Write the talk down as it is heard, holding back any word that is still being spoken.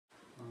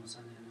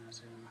صل على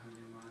سيدنا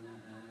محمد وعلى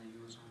آله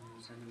وصحبه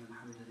وسلم.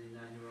 الحمد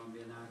لله رب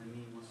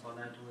العالمين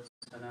والصلاة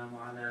والسلام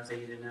على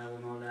سيدنا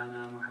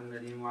ومولانا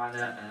محمد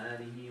وعلى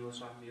آله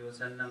وصحبه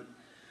وسلم.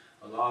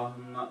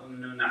 اللهم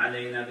أمن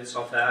علينا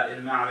بصفاء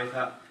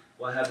المعرفة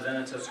وهب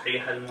لنا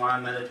تصحيح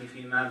المعاملة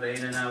فيما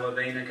بيننا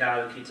وبينك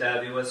على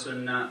الكتاب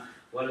والسنة،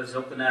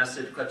 وارزقنا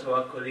صدق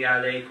توكل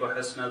عليك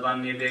وحسن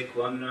ظن بك،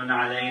 وامن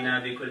علينا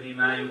بكل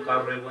ما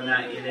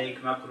يقربنا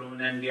إليك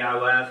مقرونا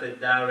بعواف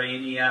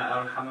الدارين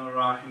يا أرحم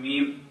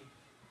الراحمين.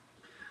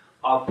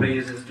 All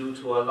praise is due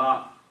to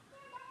Allah,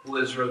 who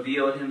has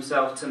revealed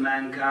Himself to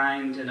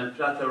mankind in a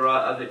plethora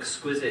of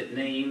exquisite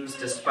names,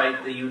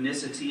 despite the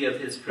unicity of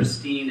His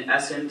pristine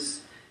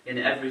essence in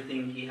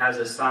everything He has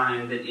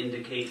assigned that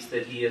indicates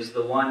that He is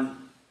the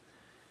One.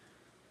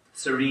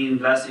 Serene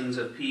blessings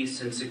of peace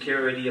and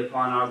security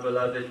upon our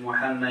beloved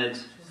Muhammad,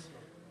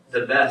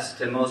 the best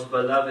and most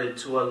beloved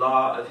to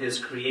Allah of His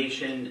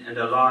creation, and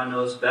Allah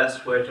knows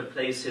best where to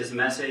place His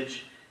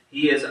message.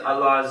 He is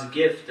Allah's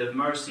gift of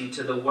mercy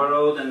to the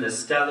world and the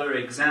stellar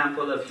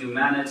example of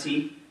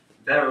humanity.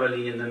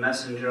 Verily, in the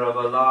Messenger of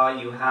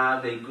Allah, you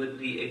have a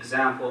goodly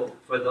example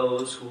for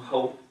those who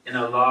hope in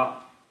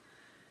Allah.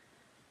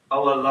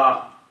 O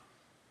Allah,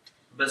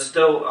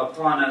 bestow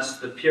upon us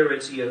the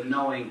purity of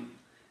knowing,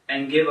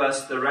 and give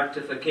us the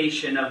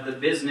rectification of the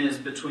business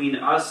between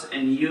us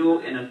and you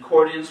in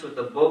accordance with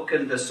the book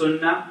and the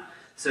sunnah.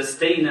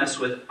 Sustain us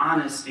with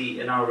honesty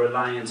in our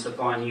reliance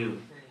upon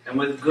you, and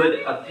with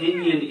good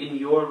opinion in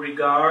your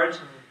regard.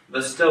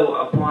 Bestow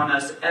upon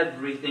us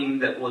everything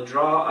that will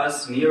draw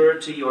us nearer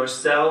to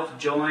yourself,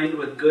 joined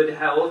with good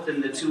health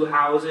in the two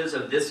houses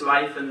of this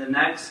life and the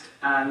next.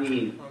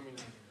 Ameen.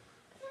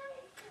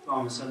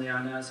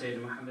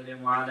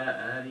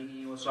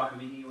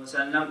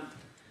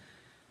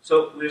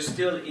 So we're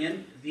still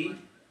in the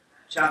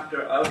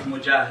chapter of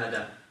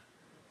mujahada,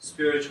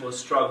 spiritual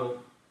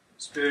struggle,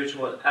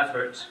 spiritual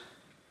effort,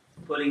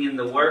 putting in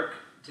the work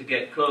to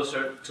get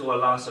closer to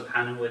Allah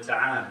subhanahu wa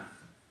ta'ala.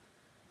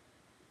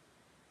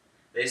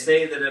 They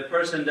say that a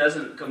person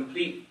doesn't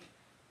complete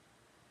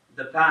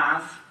the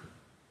path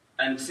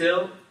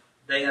until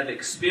they have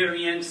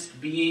experienced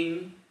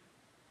being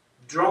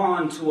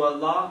drawn to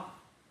Allah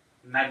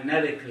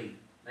magnetically,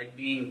 like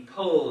being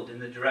pulled in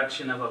the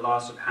direction of Allah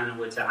subhanahu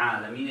wa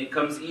ta'ala. I mean, it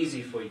comes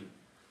easy for you.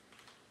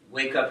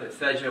 Wake up at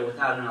Fajr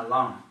without an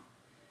alarm,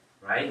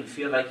 right? You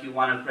feel like you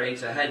want to pray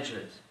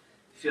tahajjud.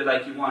 You feel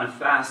like you want to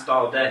fast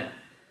all day,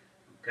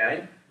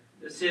 okay?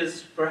 This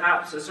is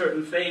perhaps a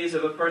certain phase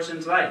of a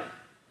person's life.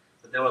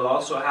 But there will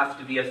also have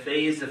to be a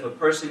phase if a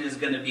person is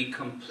going to be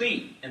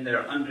complete in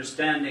their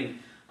understanding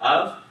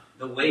of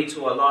the way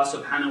to Allah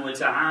subhanahu wa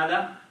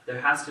ta'ala. There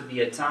has to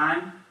be a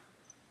time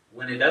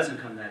when it doesn't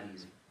come that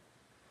easy.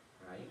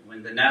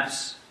 When the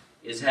nafs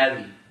is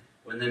heavy,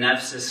 when the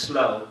nafs is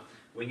slow,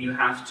 when you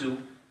have to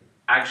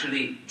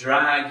actually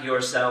drag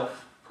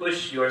yourself,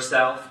 push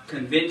yourself,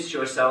 convince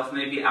yourself,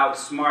 maybe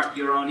outsmart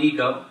your own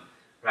ego,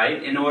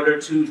 right, in order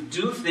to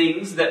do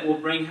things that will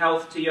bring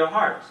health to your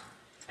heart.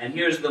 And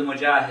here's the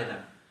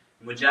mujahada.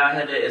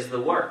 Mujahada is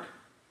the work,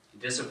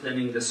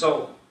 disciplining the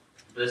soul,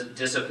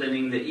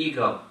 disciplining the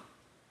ego,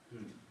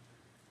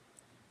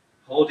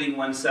 holding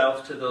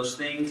oneself to those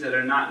things that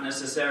are not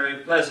necessarily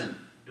pleasant,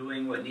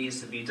 doing what needs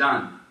to be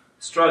done,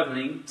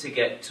 struggling to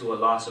get to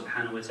Allah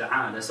subhanahu wa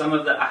ta'ala. Some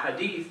of the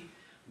ahadith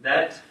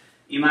that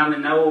Imam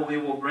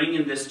al-Nawawi will bring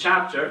in this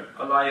chapter,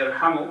 Allah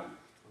yarhamu,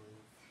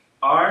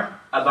 are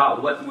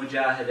about what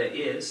mujahada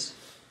is,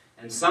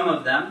 and some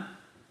of them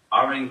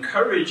are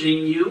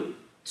encouraging you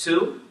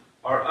to,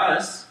 or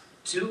us,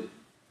 to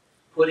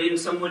put in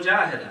some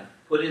mujahada,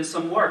 put in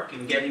some work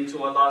in getting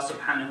to Allah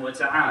subhanahu wa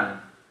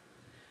ta'ala.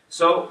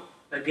 So,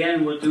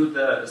 again, we'll do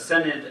the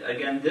sanad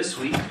again this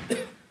week.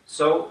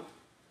 So,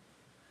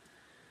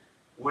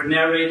 we're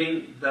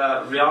narrating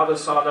the Riyad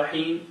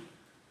al-Salihin,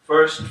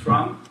 first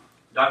from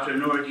Dr.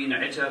 Nuruddin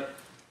Iqra,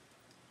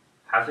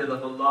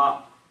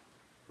 Hafidhahullah,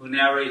 who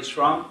narrates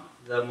from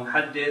the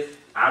Muhaddith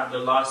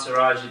Abdullah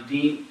Siraj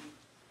al-Din.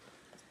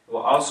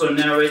 We'll also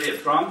narrate it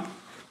from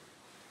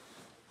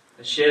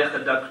the Shaykh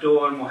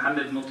Dr.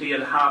 Muhammad Muti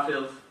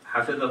al-Hafidh,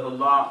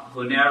 Hafidhahullah,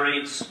 who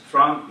narrates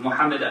from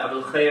Muhammad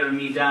Abul Khair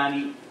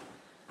al-Midani,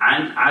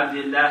 and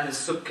Abdullah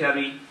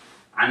al-Sukkari,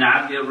 عن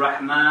عبد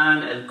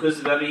الرحمن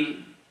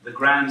الكزبري, the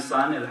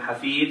grandson,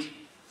 al-Hafid,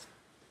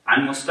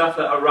 عن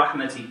مصطفى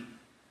الرحمتي,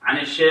 عن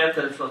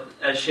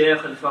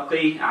الشيخ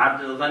الفقيه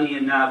عبد الغني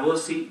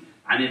النابوسي,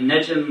 عن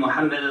النجم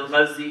محمد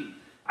الغزي,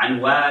 عن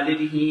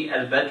والده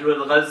البدر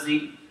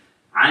الغزي,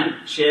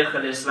 عن شيخ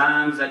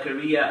الإسلام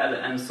زكريا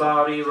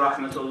الأنصاري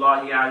رحمة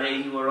الله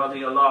عليه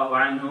ورضي الله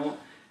عنه,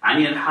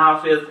 عن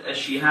الحافظ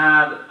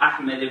الشهاب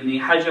أحمد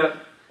بن حجر,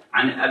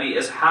 عن أبي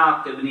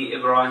إسحاق بن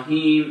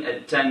إبراهيم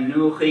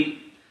التنوخي,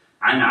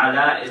 عن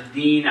علاء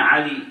الدين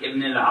علي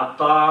بن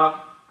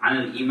العطار, عن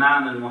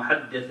الإمام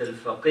المحدث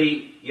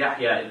الفقيه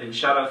يحيى ibn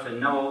Sharaf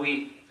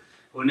al-Nawawi,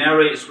 who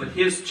narrates with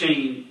his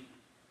chain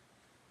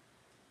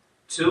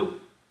to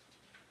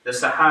the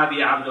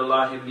Sahabi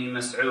Abdullah ibn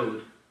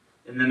Mas'ud,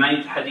 in the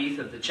 9th hadith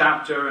of the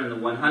chapter, and the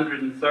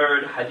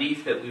 103rd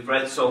hadith that we've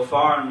read so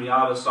far in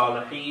Riyad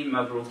al-Salihin,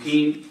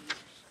 Mabrukin.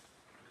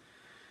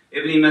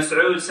 Ibn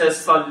Mas'ud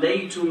says,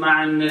 صَلَّيْتُ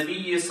مَعَ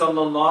النَّبِيِّ صَلَّى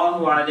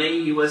اللَّهُ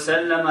عَلَيْهِ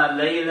وَسَلَّمَ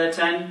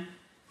لَيْلَةً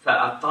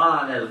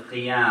فَأَطَالَ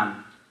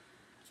الْقِيَامِ.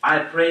 I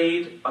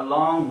prayed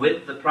along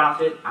with the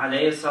Prophet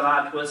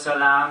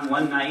ﷺ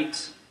one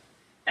night,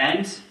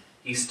 and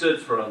he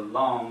stood for a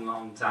long,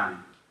 long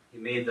time. He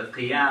made the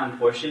qiyam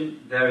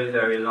portion very,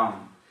 very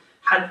long.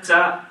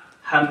 حَتَّى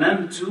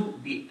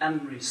هَمَمْتُ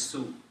بِأَمْرِ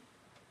السُّوءِ.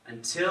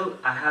 Until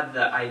I had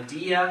the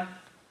idea,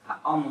 I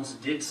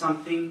almost did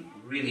something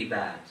really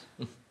bad.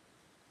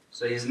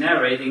 So he's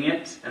narrating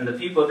it, and the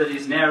people that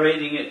he's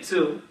narrating it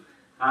to,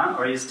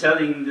 or he's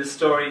telling the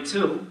story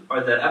to,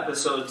 or the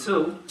episode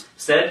to,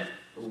 said,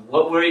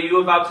 what were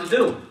you about to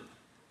do?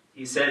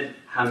 He said,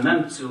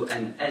 هَمَمْتُ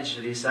أَنْ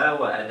أَجْلِسَ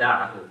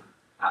وَأَدَعَهُ.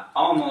 I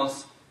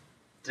almost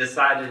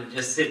decided to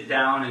just sit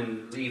down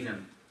and leave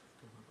him.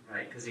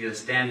 Right? Because he was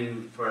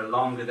standing for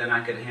longer than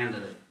I could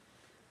handle it.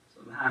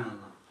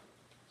 Subhanallah.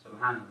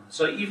 Subhanallah.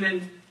 So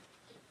even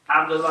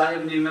Abdullah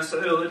ibn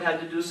Mas'ud had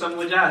to do some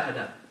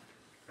mujahadah.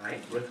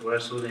 Right? With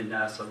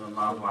Rasulullah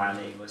sallallahu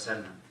alayhi wa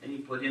sallam. And he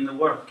put in the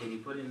work, and he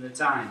put in the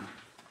time.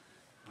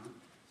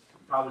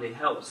 It probably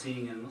helps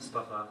seeing a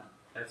Mustafa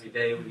every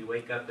day when you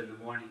wake up in the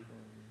morning.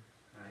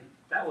 Right?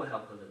 That will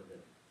help a little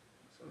bit.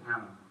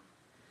 Subhanallah.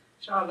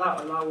 Inshallah,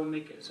 Allah will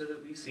make it so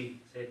that we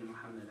see Sayyidina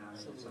Muhammad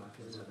alayhi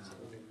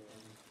salatu.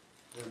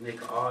 Will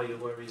make all your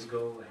worries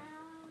go away.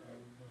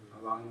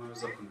 Allahumma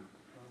rizqna.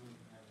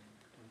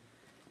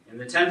 In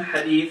the 10th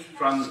hadith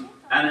from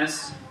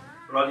Anas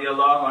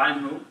radiallahu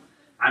anhu,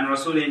 عن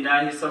رسول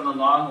الله صلى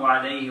الله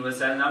عليه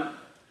وسلم,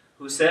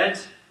 who said,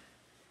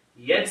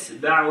 يَتْبَعُ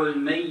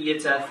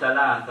الْمَيِّتَ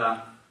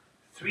ثَلَاثًا.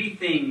 3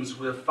 things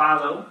will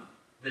follow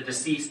the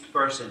deceased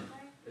person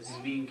as he's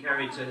being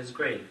carried to his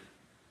grave.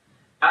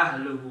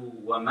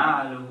 أَهْلُهُ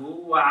وَمَالُهُ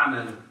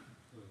وَعَمَلُهُ.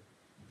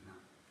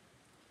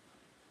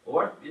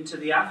 Or into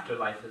the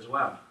afterlife as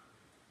well.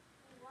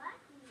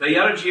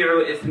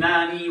 فَيَرْجِعُ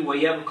إِثْنَانِ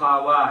وَيَبْقَى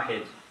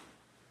وَاحِدٌ.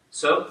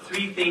 So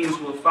 3 things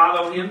will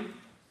follow him: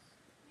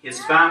 his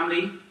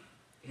family,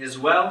 his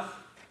wealth,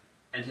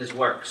 and his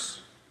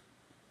works.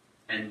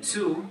 And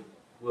 2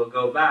 will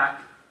go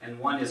back, and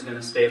 1 is going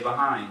to stay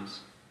behind.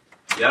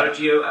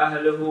 يَرْجِعُ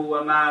أَهْلُهُ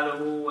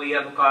وَمَالُهُ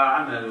وَيَبْقَى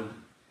عَمَلُهُ.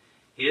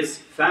 His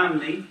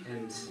family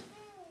and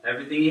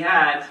everything he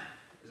had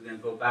is going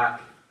to go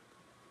back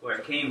where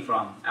it came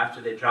from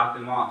after they drop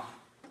him off,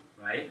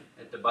 right?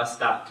 At the bus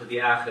stop to the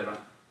akhirah.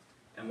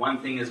 And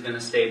 1 thing is going to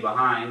stay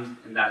behind,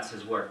 and that's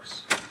his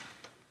works.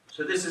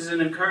 So this is an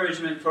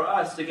encouragement for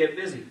us to get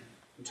busy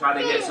and try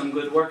to get some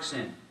good works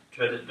in.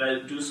 Try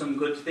to do some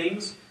good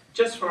things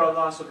just for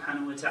Allah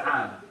subhanahu wa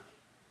ta'ala.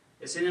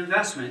 It's an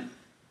investment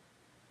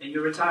in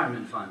your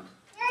retirement fund,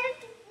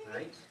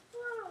 right?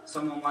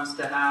 Someone wants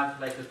to have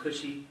like a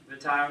cushy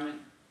retirement.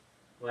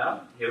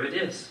 Well, here it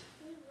is.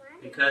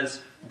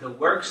 Because the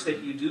works that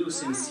you do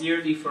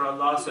sincerely for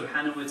Allah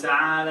subhanahu wa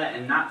ta'ala,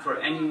 and not for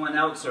anyone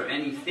else or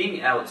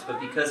anything else, but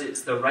because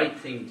it's the right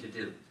thing to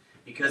do.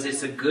 Because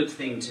it's a good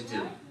thing to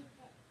do.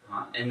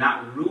 And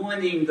not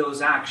ruining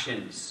those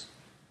actions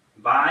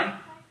by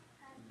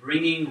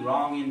bringing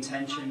wrong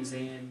intentions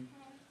in,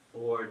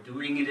 or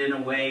doing it in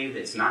a way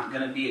that's not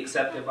going to be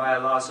accepted by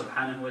Allah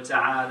subhanahu wa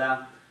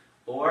ta'ala,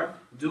 or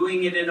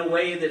doing it in a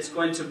way that's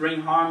going to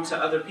bring harm to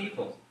other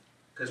people.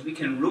 Because we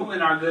can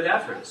ruin our good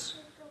efforts.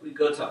 We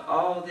go to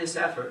all this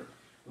effort,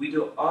 we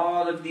do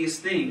all of these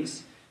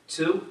things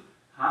to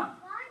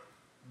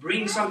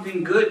bring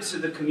something good to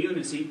the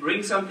community,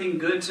 bring something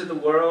good to the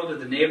world or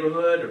the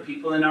neighborhood or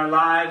people in our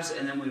lives,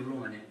 and then we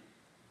ruin it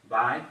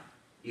by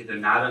either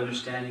not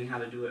understanding how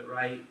to do it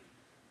right,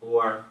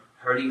 or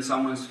hurting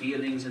someone's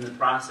feelings in the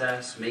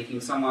process, making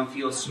someone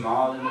feel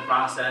small in the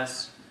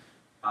process,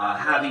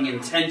 having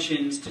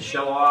intentions to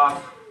show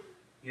off,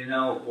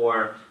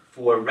 or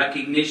for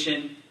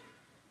recognition.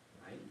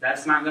 Right?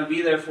 That's not going to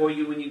be there for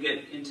you when you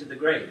get into the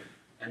grave.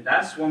 And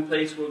that's one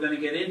place we're going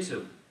to get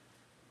into.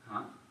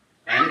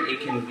 And it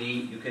can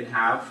be, you can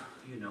have,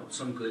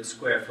 some good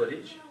square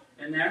footage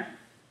in there,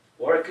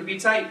 or it could be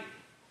tight,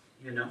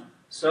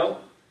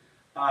 So,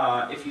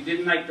 if you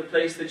didn't like the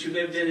place that you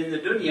lived in the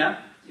dunya,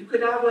 you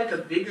could have like a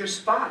bigger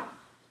spot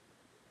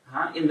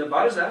in the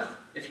barzakh,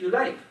 if you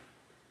like.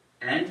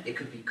 And it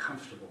could be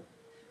comfortable.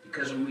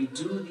 Because when we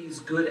do these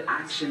good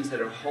actions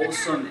that are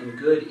wholesome and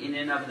good in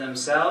and of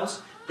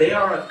themselves, they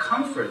are a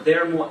comfort. They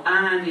are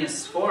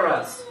mu'anis for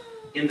us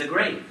in the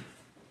grave.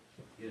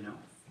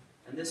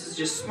 And this is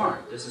just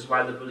smart. This is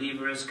why the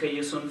believer is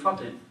kayyisun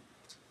fatin.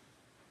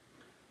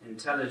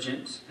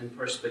 Intelligent and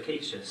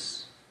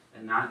perspicacious.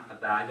 And not a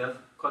bag of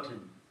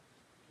cotton.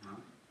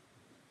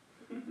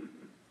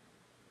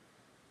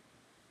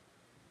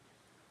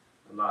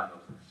 Allah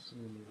help us.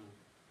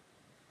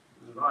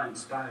 Allah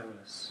inspire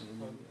us.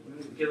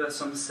 Give us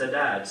some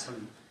sadad,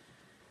 some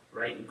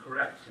right and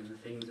correct in the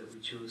things that we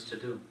choose to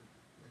do.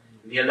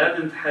 The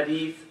 11th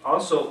hadith,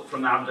 also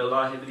from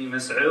Abdullah ibn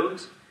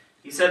Mas'ud,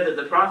 He said that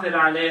the Prophet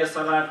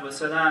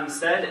ﷺ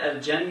said,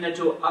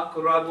 "Al-Jannatu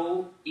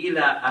aqrabu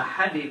ila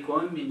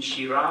ahadikum min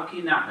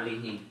shiraki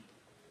na'lihi."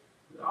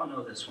 We all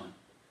know this one.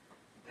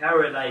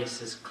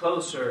 Paradise is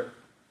closer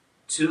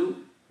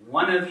to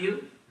one of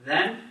you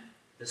than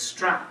the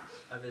strap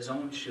of his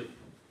own shoe,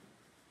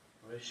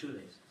 or his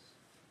shoelaces.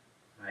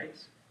 Right?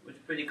 Which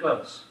is pretty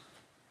close.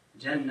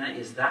 Jannah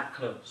is that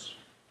close.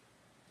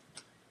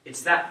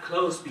 It's that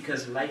close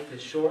because life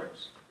is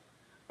short,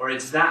 or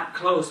it's that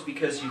close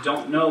because you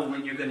don't know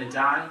when you're going to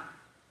die.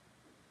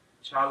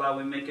 Inshallah,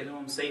 we make it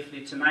home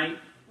safely tonight,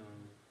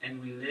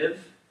 and we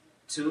live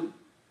to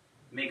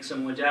make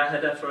some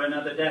mujahada for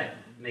another day,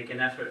 make an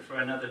effort for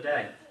another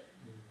day.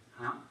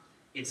 Huh?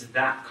 It's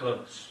that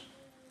close.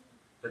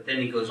 But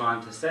then he goes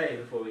on to say,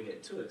 before we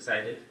get too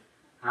excited,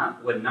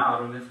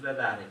 وَالنَّارُ مِثْلَ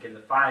ذَلِكَ, and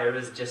the fire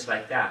is just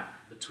like that,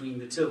 between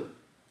the two.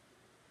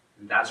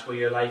 And that's where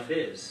your life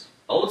is.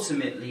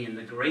 Ultimately, in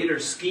the greater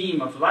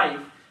scheme of life,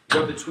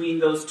 you're between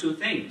those two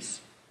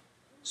things.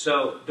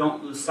 So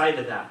don't lose sight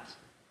of that.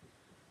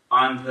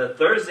 On the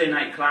Thursday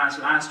night class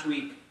last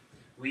week,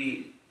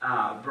 we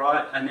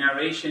brought a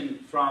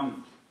narration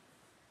from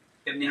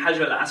Ibn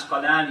Hajar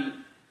al-Asqalani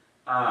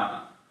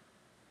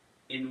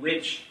in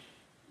which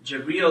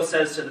Jibreel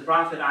says to the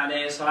Prophet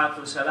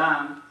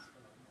ﷺ,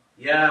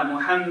 Ya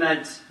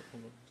Muhammad,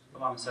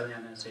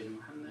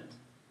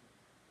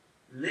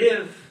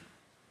 live,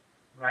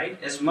 right,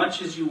 as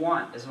much as you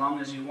want, as long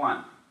as you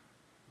want,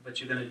 but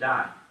you're going to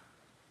die,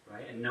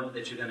 right, and know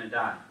that you're going to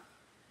die.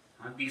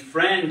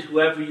 Befriend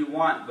whoever you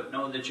want, but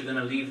know that you're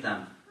going to leave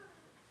them,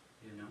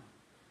 you know.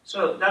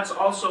 So that's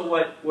also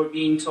what we're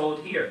being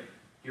told here.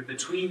 You're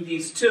between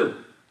these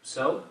two,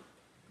 so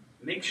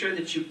make sure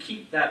that you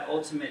keep that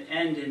ultimate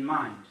end in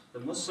mind. The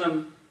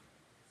Muslim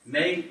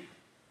may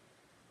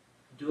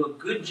do a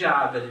good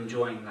job at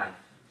enjoying life.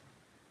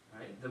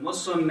 Right? The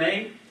Muslim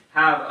may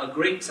have a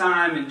great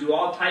time and do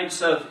all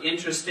types of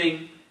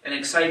interesting and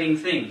exciting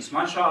things,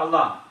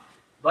 mashaAllah.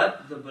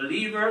 But the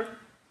believer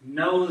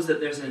knows that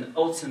there's an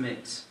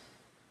ultimate,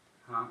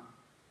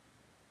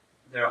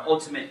 there are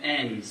ultimate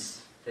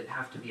ends that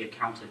have to be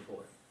accounted for.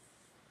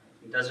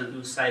 He doesn't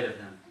lose sight of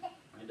them.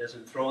 He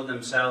doesn't throw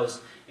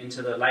themselves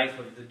into the life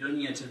of the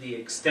dunya to the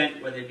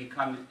extent where they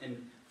become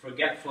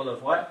forgetful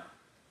of what?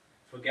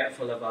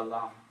 Forgetful of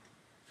Allah.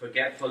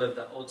 Forgetful of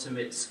the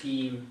ultimate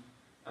scheme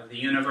of the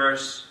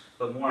universe,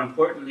 but more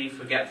importantly,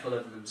 forgetful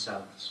of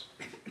themselves.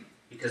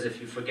 Because if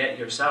you forget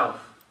yourself,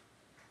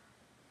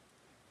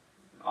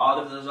 all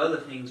of those other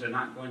things are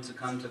not going to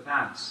come to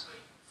pass.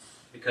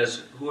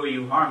 Because who are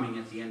you harming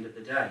at the end of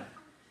the day?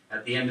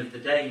 At the end of the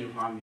day, you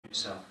harm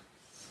yourself.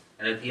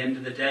 And at the end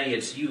of the day,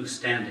 it's you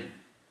standing.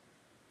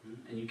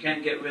 And you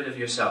can't get rid of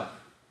yourself.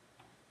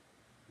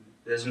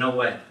 There's no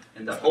way.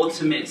 In the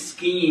ultimate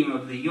scheme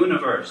of the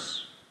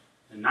universe,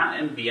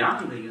 and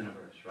beyond the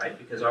universe, right?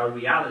 Because our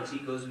reality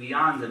goes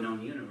beyond the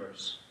known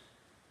universe.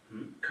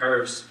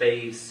 Curved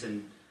space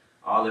and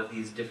all of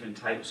these different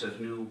types of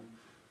new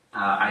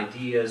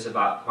ideas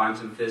about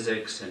quantum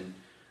physics and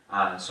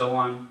so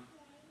on.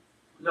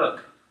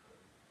 Look,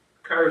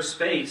 curved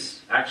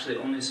space actually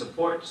only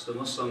supports the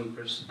Muslim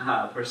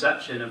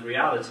perception of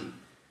reality,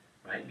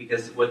 right?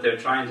 Because what they're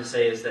trying to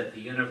say is that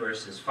the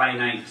universe is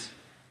finite,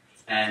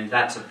 and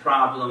that's a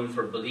problem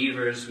for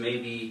believers,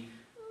 maybe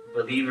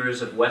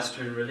believers of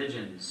Western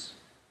religions,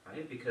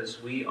 right?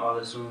 Because we all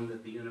assume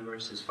that the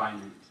universe is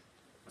finite,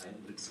 right?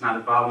 It's not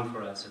a problem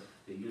for us if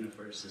the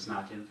universe is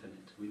not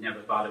infinite. We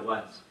never thought it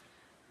was,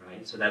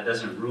 right? So that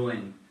doesn't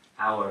ruin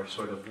our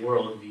sort of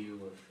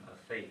worldview of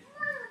faith.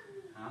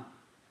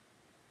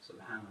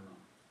 SubhanAllah.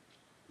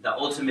 The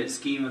ultimate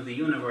scheme of the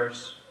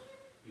universe,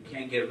 you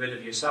can't get rid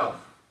of yourself.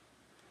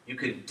 You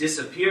could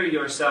disappear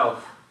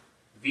yourself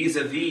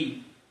vis-a-vis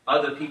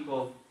other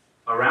people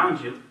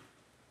around you,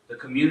 the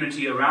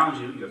community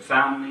around you, your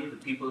family, the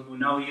people who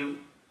know you.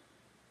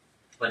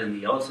 But in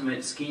the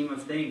ultimate scheme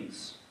of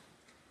things,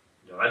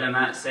 the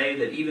ulama say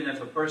that even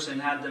if a person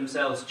had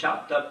themselves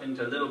chopped up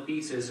into little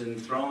pieces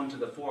and thrown to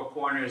the four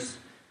corners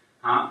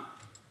of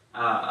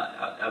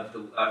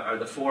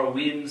the four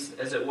winds,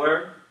 as it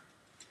were,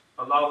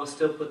 Allah will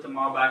still put them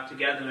all back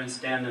together and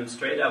stand them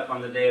straight up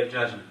on the Day of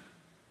Judgment.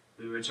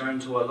 We return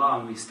to Allah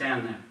and we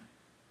stand there.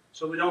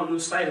 So we don't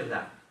lose sight of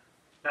that.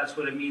 That's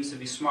what it means to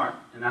be smart,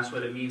 and that's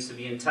what it means to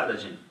be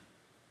intelligent.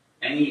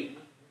 Any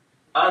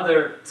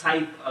other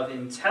type of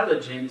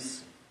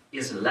intelligence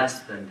is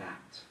less than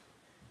that.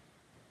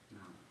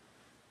 No.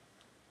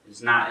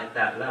 It's not at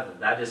that level.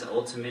 That is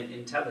ultimate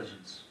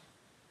intelligence.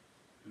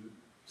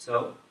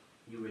 So,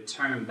 you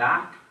return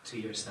back to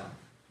yourself.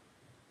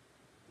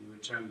 You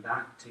return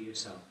back to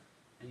yourself.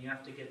 And you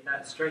have to get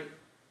that straight.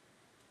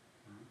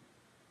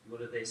 What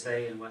do they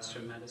say in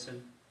Western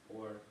medicine?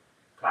 Or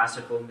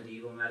classical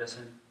medieval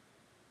medicine?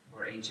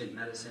 Or ancient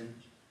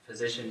medicine?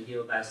 Physician,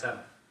 heal thyself.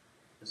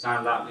 There's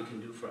not a lot we can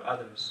do for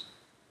others,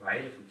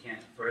 right? If we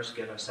can't first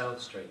get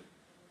ourselves straight.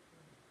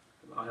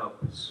 Allah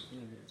help us.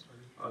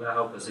 Allah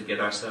help us to get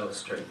ourselves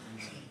straight.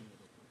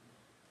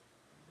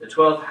 The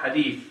 12th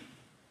hadith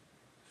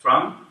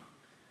from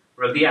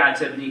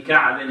Rabi'at ibn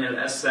Ka'b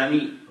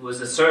al-Aslami, who was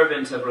a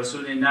servant of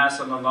Rasulullah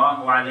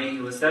sallallahu alayhi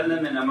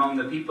wasallam, and among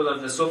the people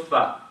of the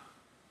Suffah,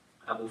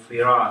 Abu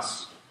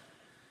Firas.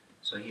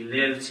 So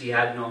he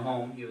had no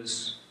home. He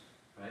was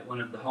one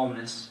of the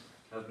homeless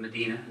of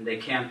Medina, and they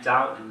camped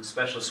out in a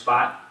special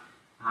spot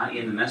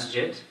in the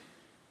masjid.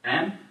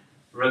 And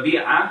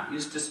Rabi'a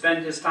used to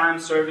spend his time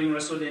serving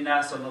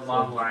Rasulullah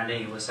sallallahu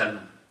alayhi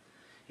wasallam.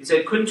 He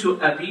said, "Kuntu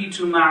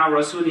abitu ma'a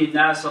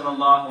Rasulillah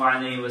sallallahu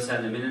alayhi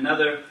wasallam." In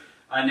another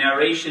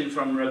narration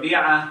from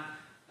Rabi'a,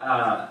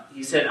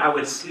 he said, "I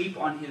would sleep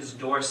on his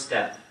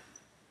doorstep,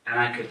 and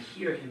I could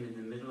hear him in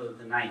the middle of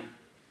the night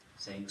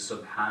saying,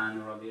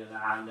 Subhan Rabbiyal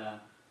A'la,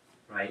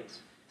 right?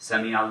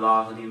 Sami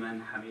Allahu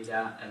liman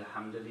hamida,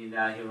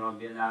 alhamdulillahi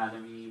Rabbil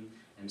Alameen,"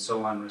 and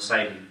so on,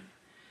 reciting.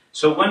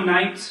 So one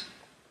night,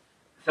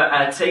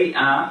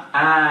 فَأَتِيَهُ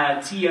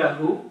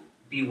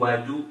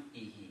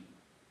بِوَدُئِهِ.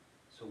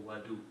 So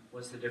wadu,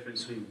 what's the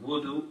difference between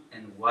wudu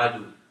and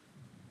wadu?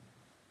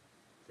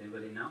 Does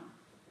anybody know?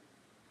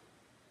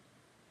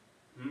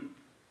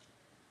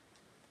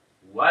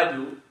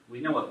 Wadu, we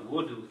know what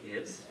wudu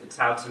is. It's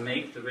how to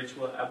make the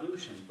ritual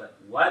ablution. But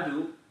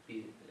wadu,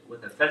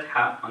 with a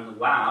fatha on the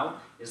waw,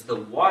 is the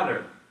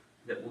water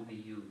that will be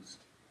used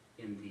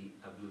in the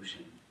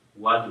ablution.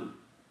 Wadu.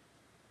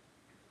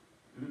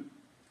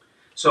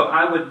 So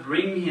I would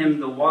bring him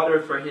the water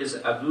for his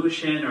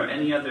ablution or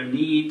any other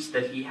needs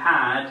that he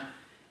had.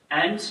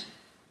 And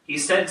he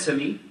said to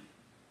me,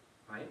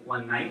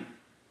 one night,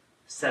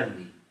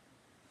 "Salni,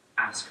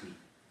 ask me."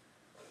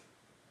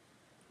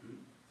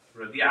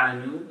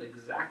 Rabi'a knew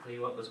exactly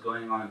what was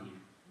going on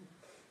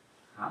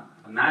here.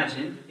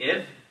 Imagine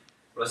if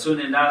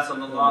Rasulullah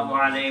sallallahu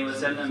alayhi wa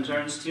sallam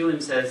turns to you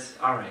and says,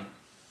 "All right,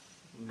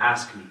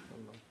 ask me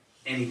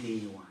anything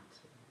you want."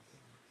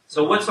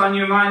 So what's on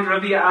your mind,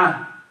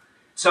 Rabi'a?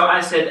 So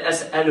I said,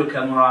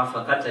 "As'aluka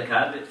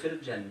murafaqataka fil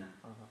jannah."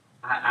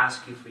 I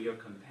ask you for your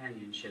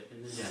companionship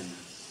in the Jannah.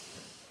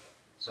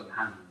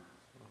 Subhanallah.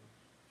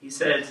 He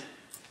said,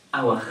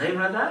 "Awa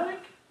ghayra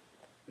dhalik?"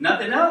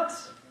 Nothing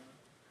else,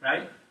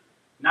 right?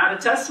 Not a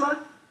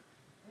Tesla,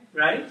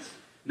 right?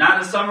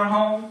 Not a summer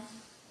home,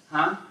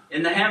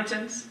 in the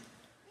Hamptons,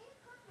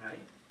 right?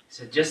 He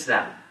said, "Just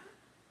that."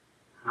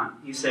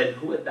 He said,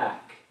 "Who at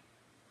that?"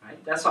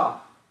 Right? That's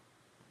all.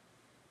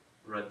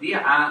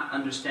 Rabi'a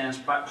understands,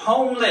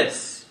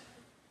 homeless,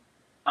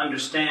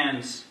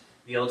 understands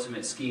the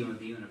ultimate scheme of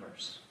the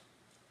universe.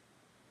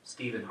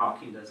 Stephen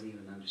Hawking doesn't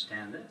even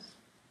understand this.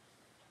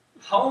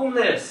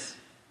 Homeless,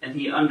 and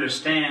he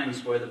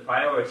understands where the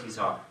priorities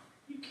are.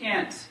 You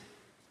can't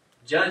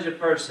judge a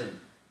person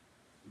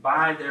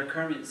by their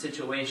current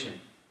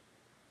situation.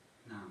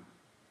 No.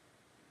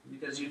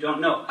 Because you don't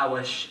know.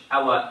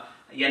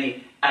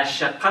 يعني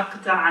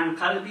أشققت عن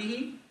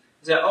قلبه.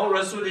 He said, "Oh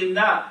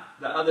Rasulullah,"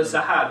 the other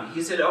Sahabi.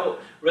 He said, "Oh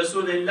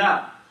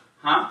Rasulullah,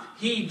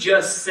 he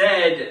just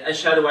said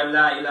Ashhadu an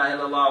la ilaha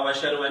illallah wa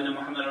ashhadu anna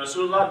Muhammad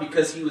Rasulullah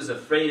because he was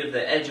afraid of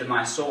the edge of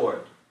my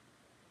sword."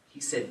 He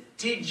said,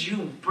 "Did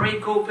you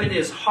break open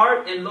his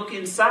heart and look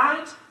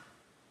inside?"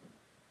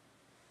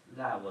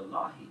 La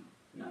wallahi.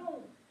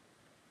 No.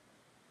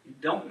 You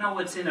don't know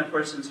what's in a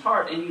person's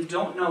heart, and you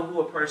don't know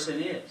who a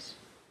person is.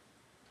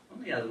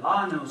 Only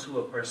Allah knows who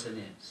a person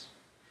is.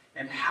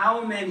 And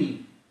how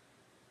many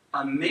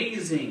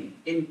amazing,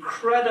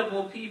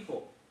 incredible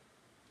people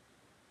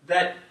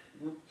that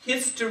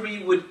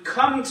history would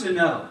come to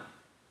know.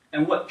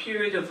 And what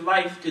period of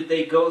life did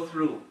they go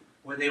through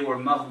where they were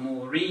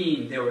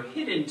maghmureen, they were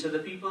hidden to the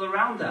people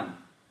around them.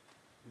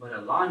 But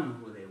Allah knew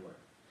who they were.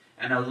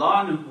 And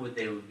Allah knew who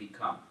they would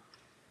become.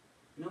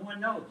 No one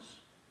knows,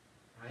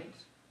 right?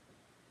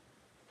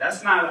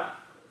 That's not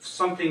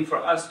something for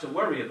us to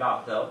worry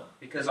about though,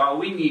 because all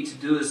we need to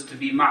do is to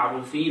be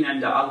ma'rufeen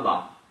and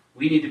Allah.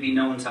 We need to be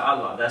known to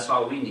Allah, that's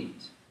all we need.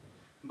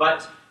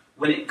 But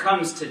when it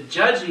comes to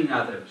judging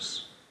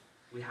others,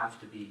 we have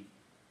to be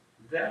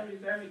very,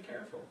 very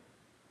careful.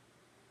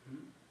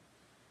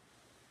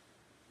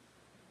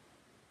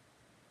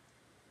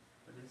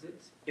 What is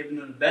it? Ibn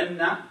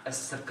al-Banna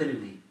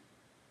al-Saqilli.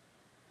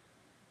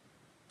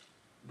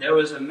 There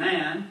was a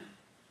man,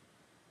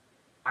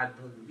 I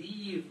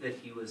believe that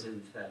he was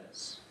in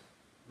Fez,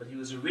 but he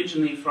was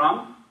originally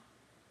from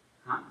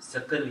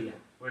Saqiliyah.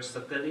 Where's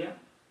Saqiliyah?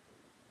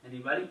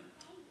 Anybody?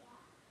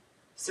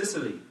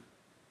 Sicily.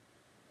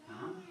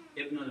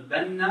 Ibn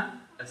al-Banna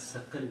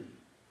al-Saqilli.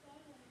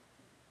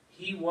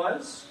 He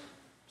was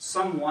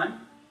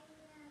someone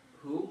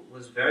who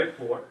was very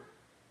poor,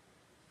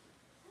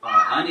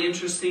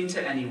 uninteresting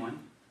to anyone,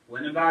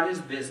 went about his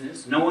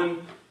business, no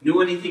one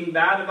knew anything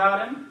bad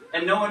about him,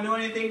 and no one knew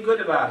anything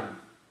good about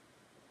him.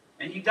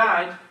 And he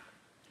died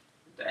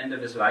at the end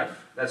of his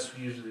life. That's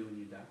usually when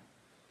you die,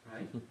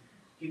 right?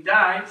 He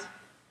died,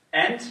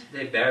 and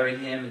they buried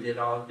him and did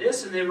all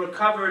this, and they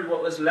recovered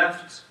what was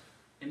left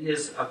in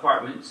his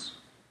apartments,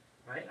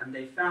 right? And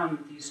they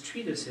found these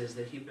treatises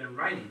that he'd been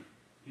writing.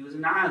 He was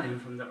an alim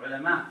from the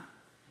ulama,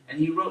 and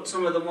he wrote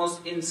some of the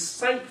most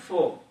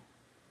insightful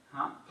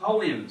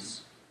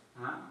poems,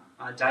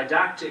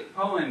 didactic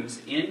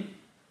poems in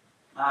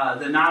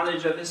the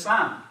knowledge of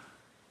Islam.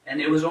 And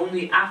it was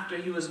only after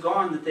he was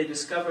gone that they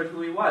discovered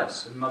who he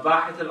was.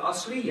 Mabahith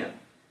al-Asliya.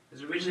 It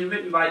was originally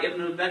written by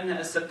Ibn al-Banna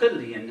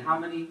al-Saqili, and how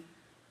many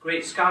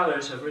great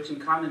scholars have written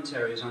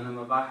commentaries on the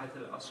Mabahith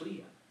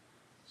al-Asliya.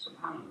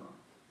 Subhanallah.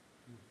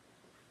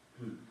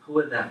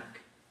 Huwadak.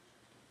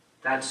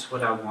 That's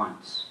what I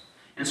want.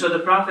 And so the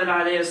Prophet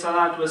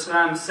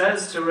ﷺ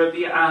says to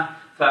Rabi'ah,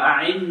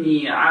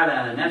 فَأَعِنِّي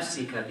عَلَى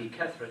نَفْسِكَ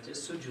بِكَثْرَةِ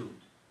السُّجُودِ.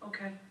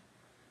 Okay,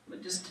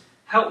 but just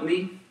help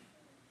me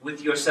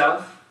with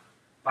yourself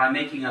by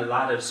making a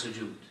lot of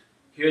sujood.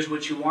 Here's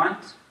what you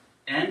want,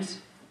 and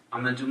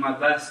I'm going to do my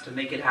best to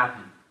make it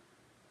happen.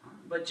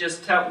 But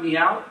just help me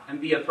out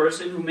and be a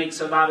person who makes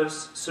a lot of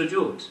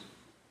sujood.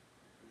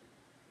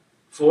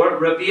 For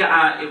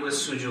Rabi'ah, it was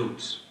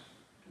sujood.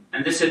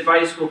 And this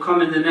advice will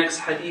come in the next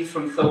hadith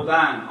from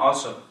Thawban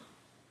also.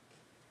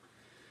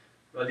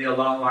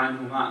 Radiallahu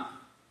anhuma.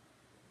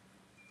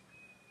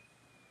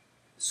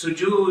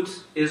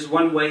 Sujood is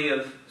one way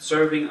of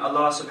serving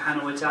Allah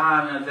subhanahu wa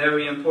ta'ala in a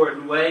very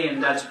important way,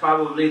 and that's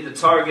probably the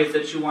target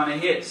that you want to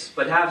hit.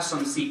 But have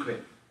some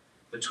secret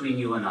between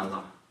you and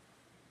Allah.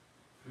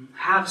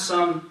 Have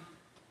some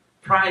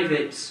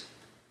private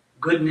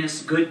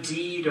goodness, good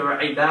deed or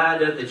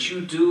ibadah that you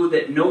do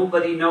that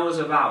nobody knows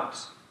about,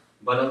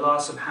 but Allah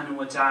subhanahu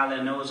wa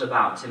ta'ala knows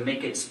about, to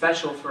make it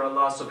special for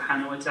Allah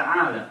subhanahu wa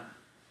ta'ala.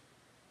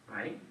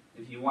 Right?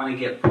 If you want to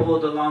get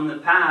pulled along the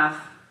path,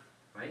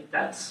 right,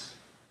 that's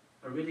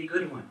a really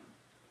good one.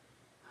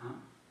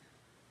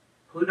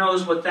 Who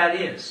knows what that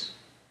is?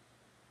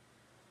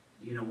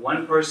 You know,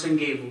 one person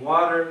gave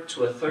water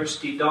to a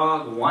thirsty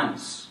dog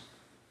once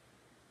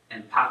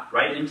and popped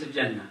right into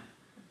Jannah.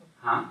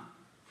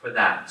 For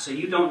that. So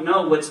you don't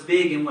know what's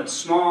big and what's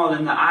small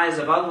in the eyes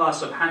of Allah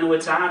subhanahu wa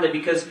ta'ala,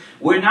 because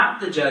we're not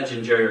the judge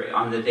and jury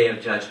on the day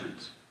of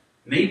judgment.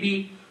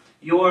 Maybe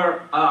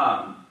your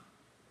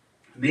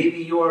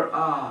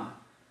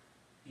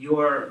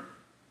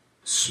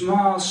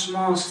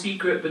small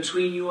secret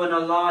between you and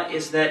Allah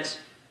is that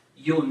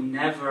you'll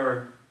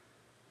never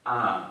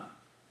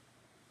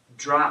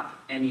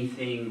drop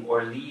anything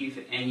or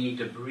leave any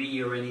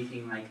debris or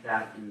anything like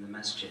that in the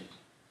masjid.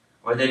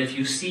 Or that if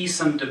you see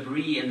some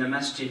debris in the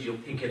masjid, you'll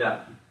pick it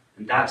up.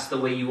 And that's the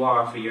way you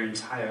are for your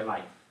entire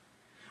life.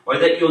 Or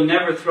that you'll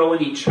never throw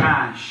any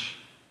trash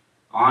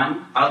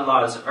on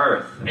Allah's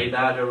earth.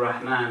 Ibadur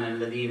Rahman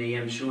alladhina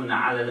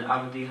yamshuna ala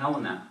al-ardi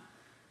hawna.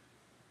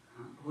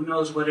 Who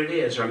knows what it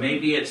is? Or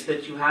maybe it's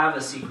that you have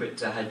a secret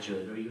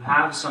tahajjud, or you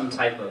have some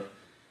type of...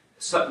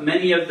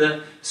 many of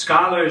the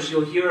scholars,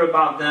 you'll hear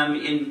about them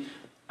in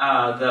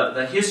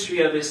the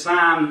history of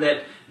Islam,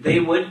 that they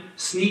would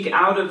sneak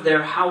out of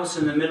their house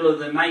in the middle of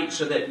the night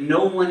so that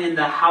no one in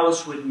the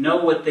house would know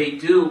what they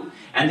do.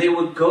 And they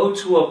would go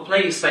to a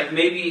place, like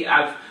maybe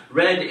I've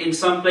read in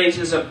some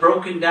places a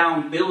broken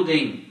down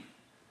building,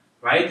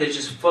 right? That's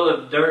just full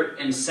of dirt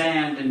and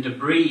sand and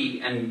debris,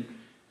 and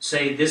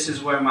say, this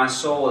is where my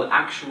soul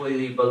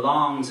actually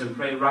belongs, and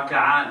pray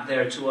raka'at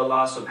there to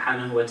Allah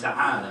subhanahu wa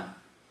ta'ala.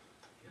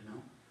 You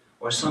know?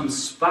 Or some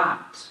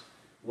spot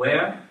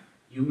where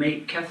you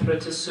make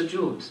kathrat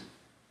as-sujood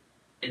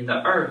in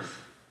the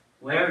earth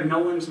where no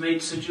one's made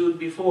sujood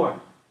before.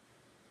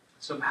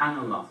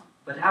 Subhanallah.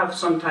 But have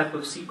some type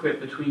of secret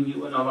between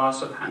you and Allah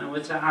subhanahu wa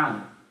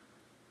ta'ala.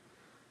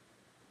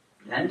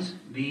 And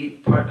be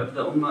part of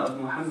the ummah of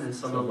Muhammad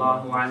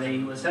sallallahu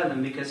alayhi wa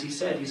sallam, because he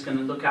said he's going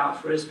to look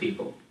out for his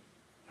people.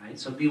 Right?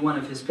 So be one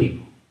of his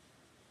people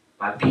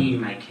by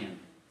being like him.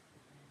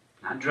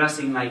 Not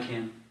dressing like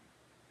him.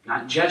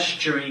 Not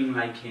gesturing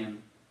like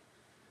him.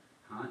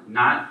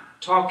 Not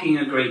talking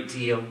a great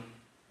deal.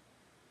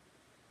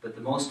 But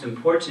the most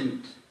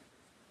important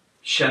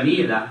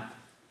shamila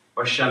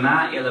or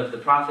shama'il of the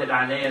Prophet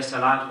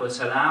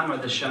ﷺ are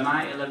the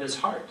shama'il of his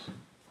heart.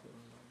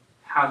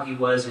 How he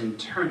was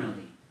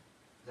internally.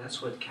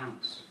 That's what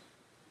counts.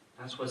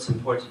 That's what's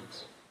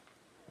important.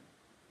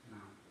 No,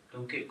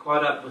 don't get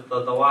caught up with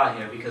the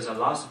dhawahir, because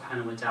Allah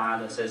subhanahu wa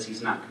ta'ala says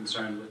he's not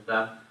concerned with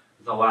the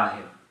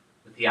dhawahir,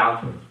 with the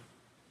outward.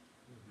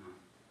 No.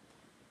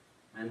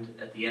 And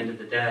at the end of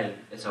the day,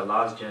 it's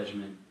Allah's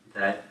judgment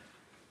that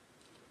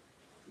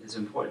is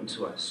important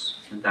to us,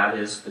 and that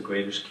is the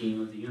greater scheme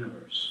of the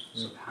universe.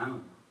 Subhanallah.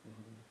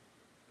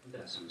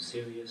 There's some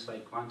serious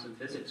quantum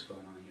physics going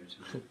on here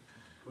too.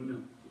 Who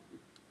knew?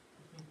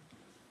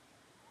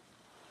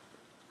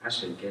 I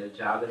should get a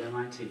job at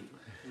MIT.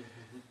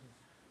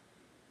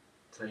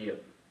 Tell you.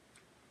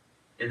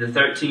 In the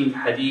 13th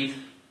hadith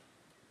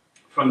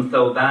from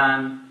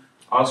Thawban,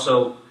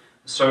 also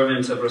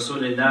servant of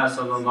Rasulullah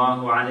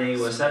sallallahu alayhi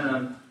wa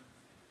sallam,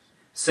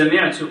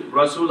 سمعت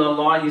رسول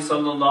الله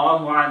صلى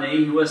الله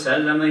عليه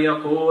وسلم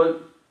يقول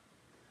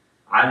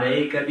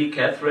عليك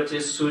بكثرة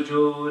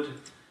السجود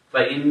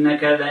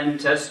فإنك لن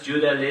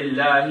تسجد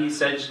لله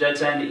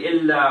سجدة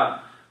إلا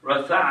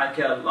رفعك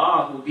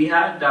الله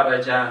بها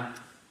درجة.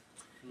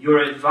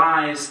 You're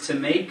advised to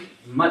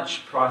make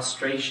much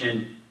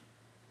prostration,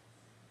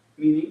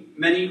 meaning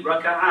many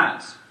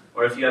raka'at,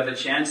 or if you have a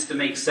chance to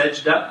make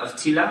sajda of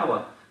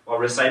tilawah, or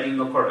reciting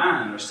the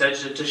Quran, or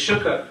sajda to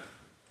shukr,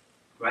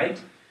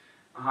 right?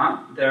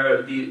 There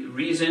are the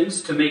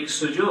reasons to make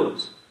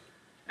sujood.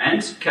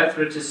 And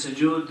kathrat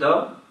sujood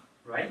though,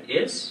 right,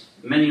 is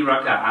many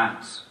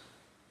raka'at.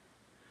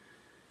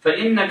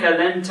 فَإِنَّكَ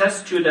لَن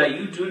تَسْجُدَ,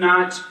 you do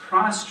not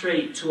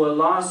prostrate to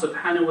Allah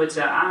subhanahu wa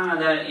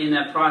ta'ala in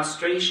a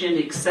prostration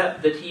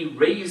except that He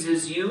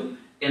raises you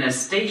in a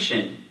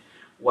station,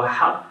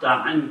 وَحَطَّ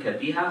عَنْكَ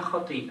بِهَا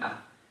خَطِيئَةً,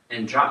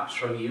 and drops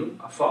from you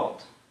a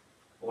fault,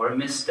 or a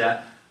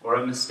misstep, or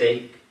a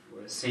mistake,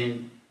 or a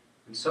sin,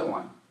 and so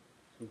on.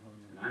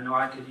 And I know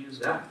I could use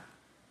that.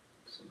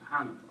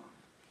 Subhanallah.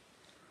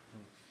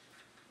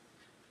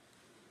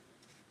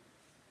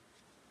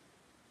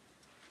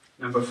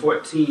 Number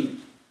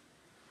 14.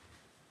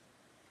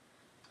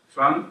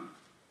 From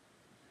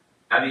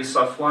Abi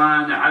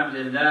Safwan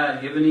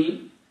Abdullah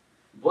ibn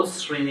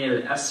Busrin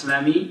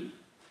al-Aslami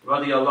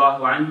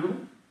radiyallahu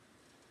anhu,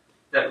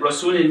 that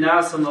Rasulullah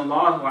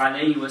sallallahu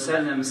alayhi wa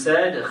sallam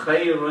said,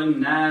 خَيْرُ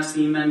النَّاسِ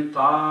مَنْ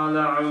طَالَ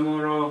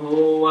عُمُرُهُ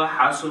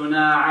وَحَسُنَ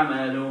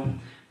عَمَلُهُ.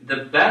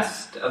 The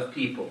best of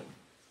people.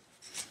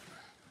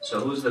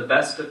 So who's the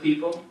best of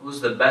people?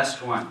 Who's the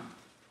best one?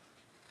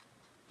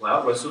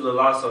 Well,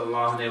 Rasulullah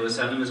sallallahu alayhi wa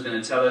sallam is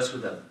going to tell us who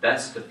the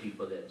best of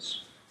people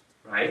is.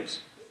 Right?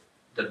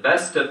 The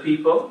best of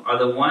people are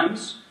the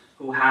ones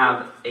who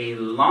have a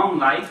long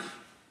life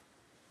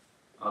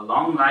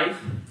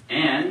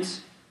and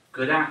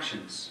good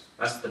actions.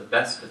 That's the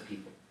best of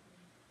people.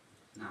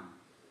 Now,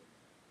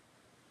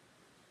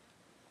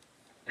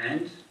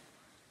 and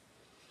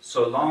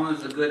so long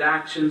as the good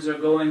actions are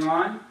going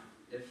on,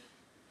 if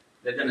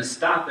they're going to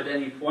stop at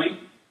any point,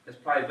 it's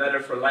probably better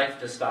for life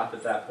to stop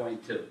at that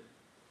point too.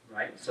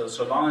 Right? So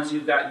long as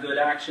you've got good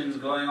actions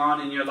going on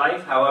in your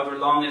life, however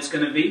long it's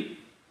going to be,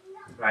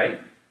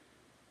 right?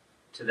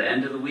 To the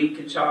end of the week,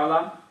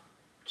 inshallah.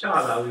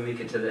 Inshallah, we make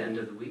it to the end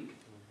of the week.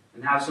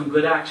 And have some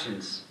good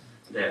actions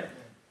there.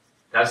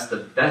 That's the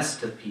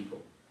best of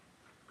people.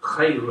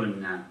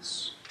 Khayrun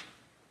nas.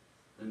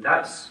 And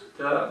that's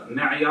the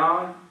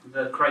ma'yar,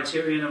 the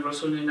criterion of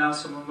Rasulullah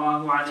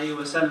sallallahu alayhi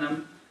wa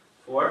sallam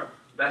for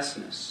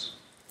bestness.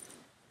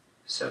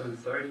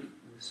 7:30,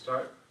 we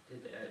start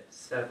it at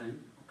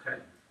 7. Okay.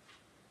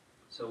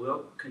 So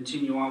we'll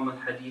continue on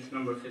with hadith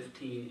number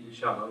 15,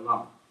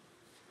 inshallah.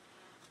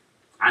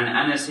 عن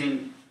أنس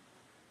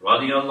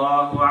رضي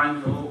الله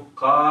عنه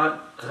قال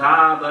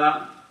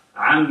غاب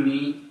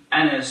عمي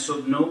أنس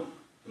بن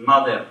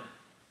نضر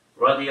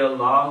رضي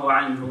الله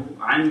عنه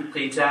عن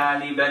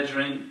قتال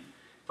بدر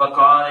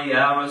فقال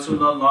يا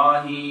رسول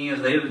الله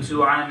غبت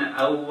عن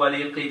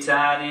أول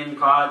قتال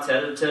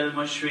قاتلت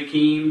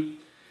المشركين.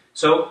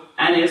 So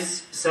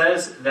Anas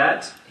says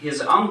that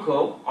his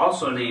uncle,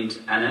 also named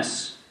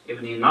Anas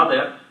ibn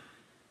Nadir,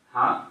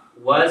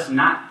 was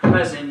not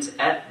present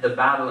at the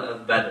Battle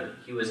of Badr.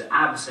 He was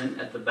absent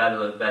at the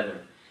Battle of Badr.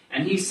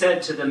 And he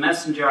said to the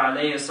Messenger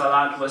alayhi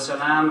salatu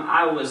wasalam,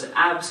 I was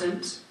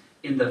absent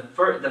in the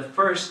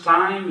first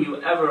time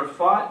you ever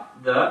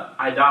fought the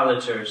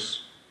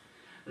idolaters.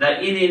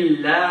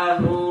 لَإِنِ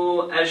اللَّهُ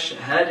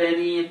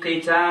أَشْهَدَنِي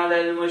قِتَالَ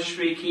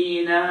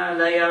الْمُشْرِكِينَ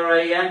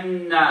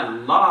لَيَرَيَنَّ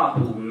اللَّهُ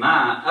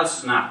مَا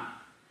أَصْنَعُ.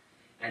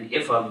 And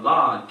if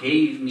Allah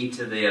gave me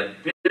to the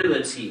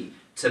ability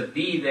to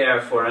be there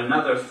for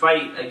another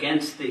fight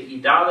against the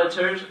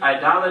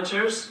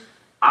idolaters,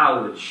 I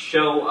would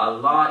show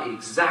Allah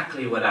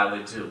exactly what I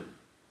would do.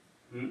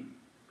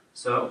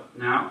 So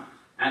now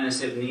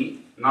Anas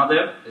ibn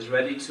Nadir is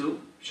ready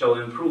to show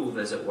and prove,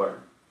 as it were.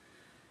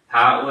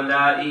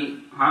 هؤلاء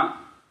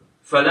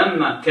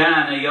فلما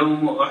كان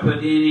يوم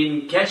أحد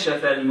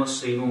انكشف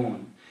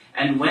المسلمون.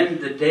 And when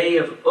the day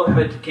of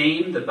Uhud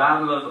came, the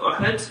battle of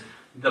Uhud,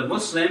 the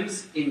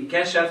Muslims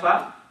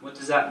inkashafa, what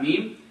does that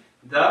mean?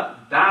 The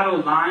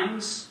battle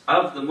lines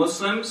of the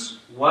Muslims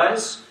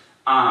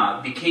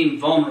became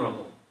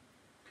vulnerable.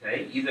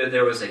 Okay, either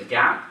there was a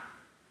gap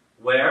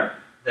where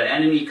the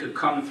enemy could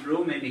come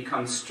through, maybe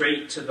come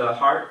straight to the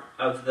heart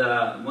of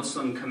the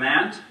Muslim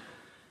command,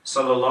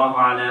 sallallahu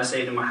ala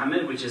Sayyidina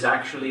Muhammad, which is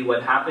actually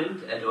what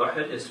happened at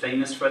Uhud, is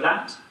famous for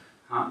that.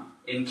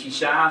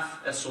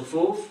 Inkishaf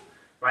as-sufuf,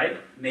 right?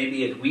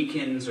 Maybe it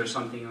weakens or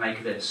something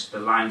like this, the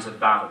lines of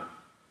battle.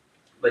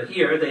 But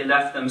here they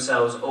left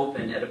themselves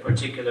open at a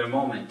particular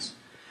moment.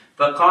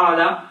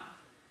 فَقَالَ,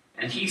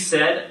 and he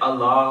said,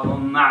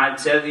 اللهم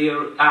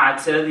أعتذر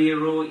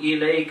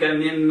إليك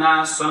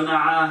مما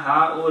صنع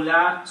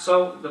هؤلاء.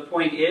 So the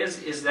point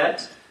is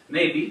that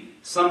maybe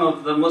some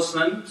of the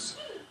Muslims,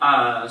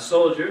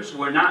 soldiers,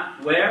 were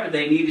not where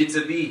they needed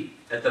to be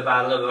at the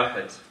Battle of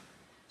Uhud.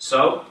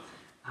 So,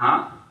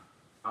 Allah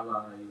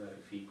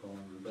yubarik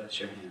feekum, bless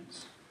your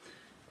hands.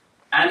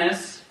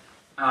 Anas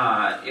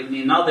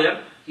ibn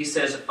Nadir, he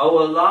says, Oh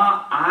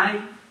Allah,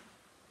 I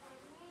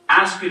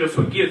ask you to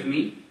forgive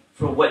me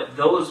for what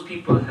those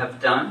people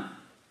have done.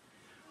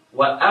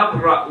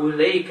 وَأَبْرَأُ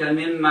لَيْكَ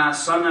مِمَّا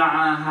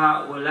صَنَعَ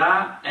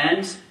هَؤُلَاء,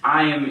 and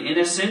I am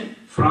innocent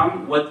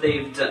from what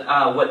they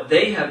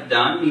have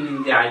done,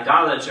 meaning the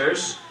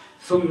idolaters.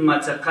 ثم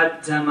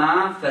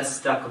تقدم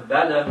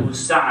فاستقبله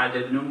سعد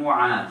بن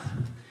معاذ.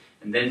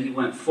 And then he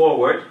went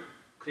forward,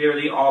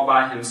 clearly all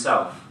by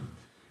himself.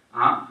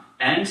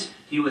 And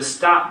he was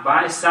stopped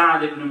by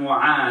Sa'd ibn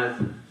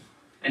Mu'adh.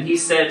 And he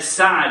said,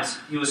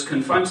 he was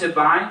confronted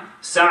by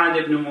Sa'd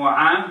ibn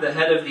Mu'adh, the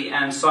head of the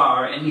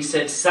Ansar. And he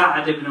said,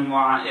 Sa'd ibn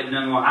Mu'adh,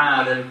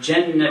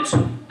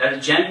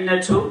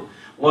 al-jannatu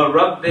wa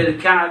rabbil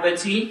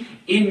ka'bati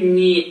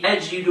inni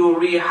ajidu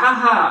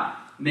rihaha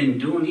min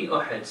duni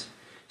Uhud.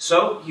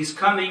 So he's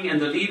coming,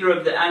 and the leader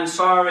of the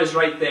Ansar is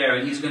right there,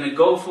 and he's going to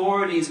go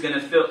forward. He's going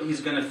to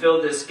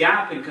fill this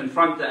gap and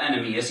confront the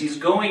enemy. As he's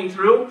going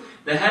through,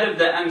 the head of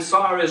the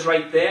Ansar is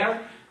right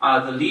there,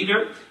 the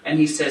leader, and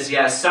he says,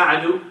 Ya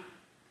Sa'du,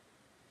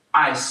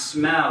 I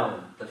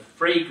smell the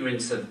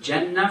fragrance of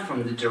Jannah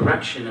from the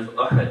direction of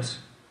Uhud.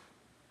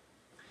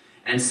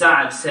 And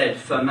Sa'd said,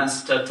 فَمَا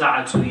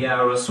اسْتَطَعْتُ يَا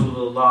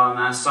رَسُولُ اللَّهِ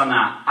مَا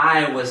صَنَعَ.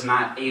 I was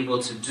not able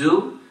to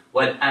do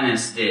what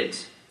Anas did.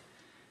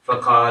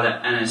 فقال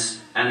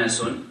أنس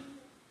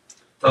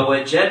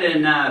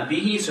فوجدنا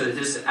به, so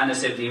this is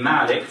Anas ibn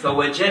Malik,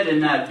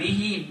 فوجدنا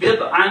به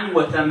بضعا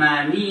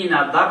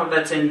وثمانين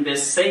ضربة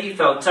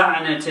بالسيف أو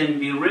طعنة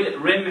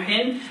برمح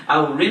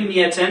أو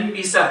رمية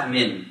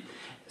بسهم.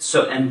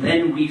 So, and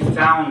then we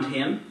found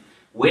him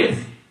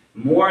with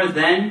more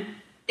than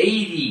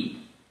 80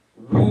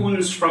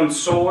 wounds from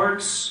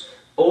swords,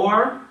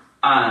 or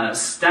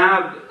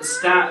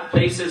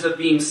places of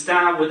being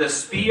stabbed with a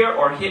spear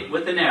or hit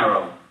with an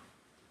arrow.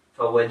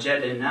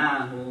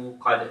 فَوَجَدْنَاهُ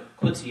قَدْ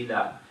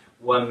قُتِلَ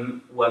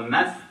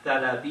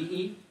وَمَثَّلَ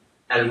بِهِ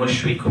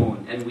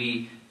الْمُشْرِكُونَ. And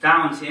we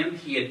found him,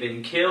 he had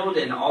been killed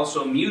and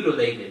also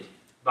mutilated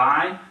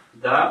by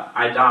the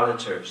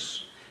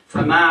idolaters.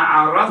 فَمَا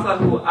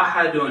عَرَفَهُ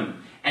أَحَدٌ.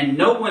 And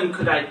no one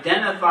could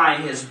identify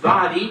his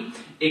body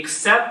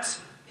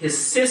except his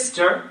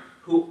sister,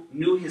 who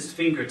knew his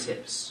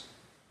fingertips.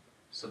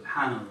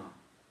 Subhanallah.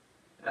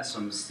 That's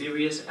some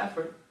serious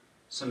effort,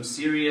 some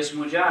serious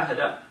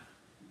mujahada.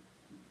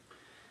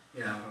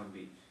 يا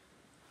ربي.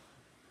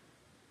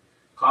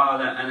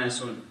 قال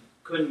أنس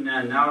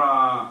كنا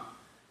نرى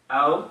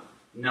أو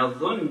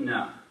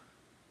نظن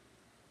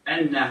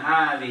أن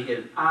هذه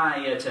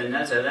الآية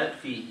نزلت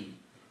فيه.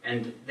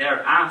 And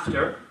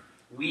thereafter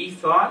we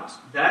thought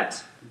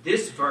that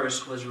this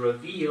verse was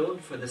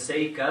revealed for the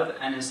sake of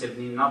Anas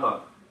ibn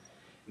Nadar.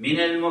 من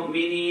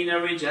المؤمنين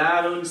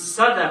رجال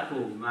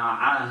صدقوا ما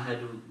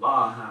عاهدوا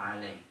الله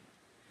عليه.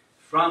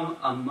 From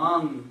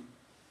among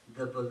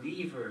the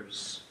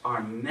believers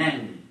are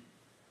men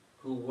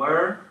who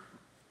were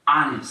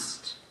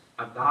honest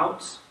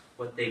about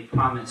what they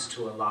promised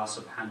to Allah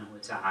subhanahu wa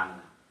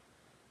ta'ala.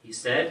 He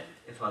said,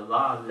 if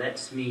Allah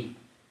lets me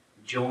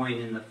join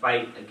in the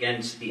fight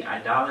against the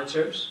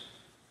idolaters,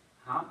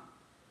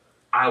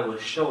 I will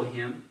show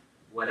him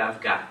what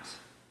I've got.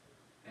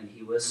 And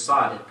he was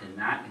sadiq in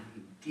that, and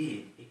he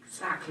did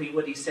exactly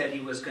what he said he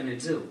was going to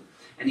do.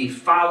 And he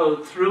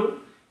followed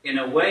through in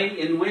a way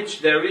in which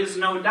there is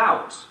no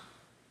doubt.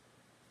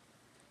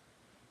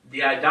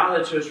 The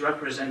idolaters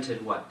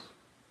represented what?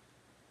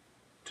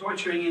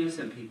 Torturing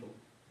innocent people.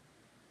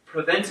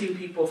 Preventing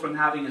people from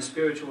having a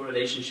spiritual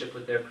relationship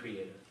with their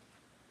Creator.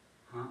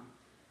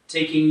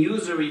 Taking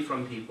usury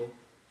from people.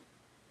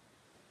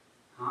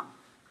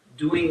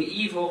 Doing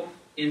evil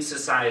in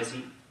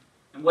society.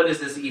 And what is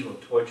this evil?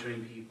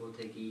 Torturing people,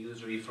 taking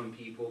usury from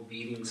people,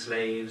 beating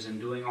slaves, and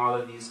doing all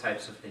of these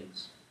types of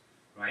things.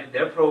 Right?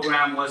 Their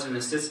program wasn't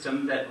a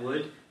system that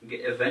would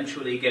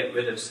eventually get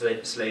rid of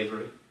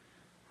slavery.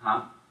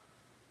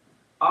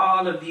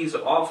 All of these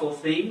awful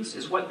things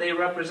is what they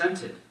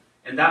represented.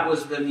 And that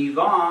was the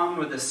nizam,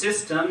 or the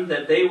system,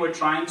 that they were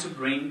trying to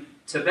bring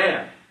to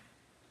bear.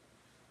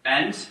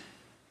 And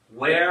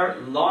where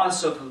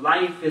loss of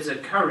life is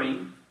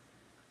occurring,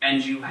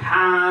 and you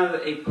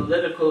have a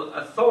political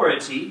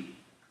authority,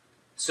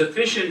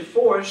 sufficient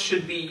force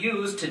should be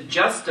used to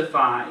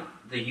justify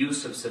the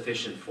use of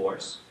sufficient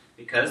force.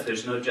 Because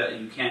there's no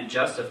you can't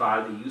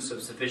justify the use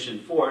of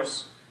sufficient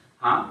force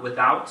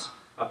without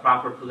a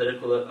proper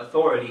political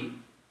authority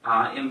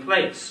in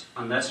place,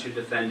 unless you're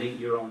defending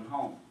your own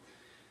home.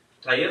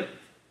 Tayyib.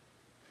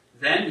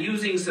 Then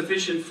using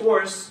sufficient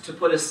force to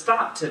put a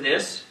stop to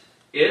this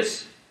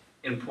is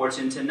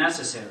important and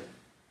necessary.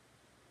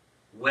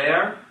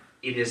 Where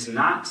it is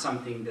not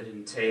something that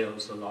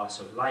entails the loss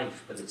of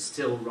life, but it's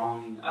still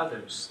wronging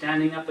others,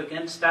 standing up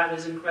against that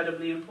is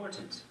incredibly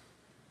important.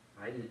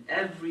 Right? And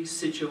every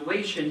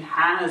situation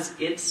has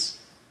its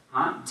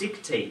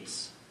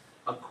dictates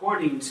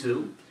according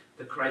to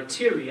the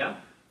criteria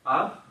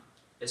of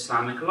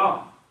Islamic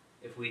law.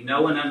 If we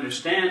know and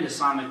understand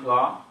Islamic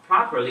law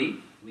properly,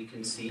 we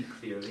can see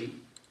clearly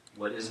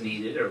what is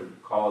needed or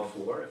called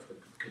for if the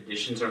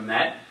conditions are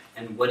met,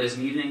 and what is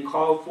needed and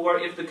called for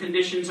if the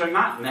conditions are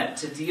not met,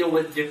 to deal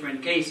with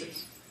different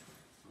cases.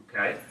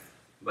 Okay?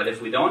 But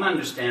if we don't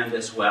understand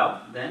this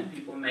well, then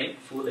people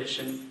make foolish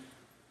and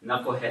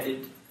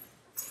knuckle-headed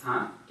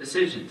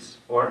decisions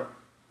or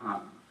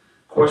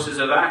courses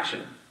of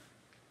action.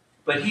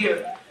 But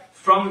here,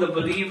 from the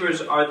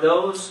believers are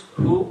those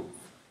who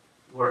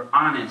were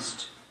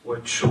honest, were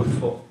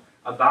truthful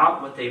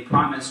about what they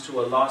promised to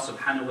Allah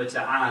subhanahu wa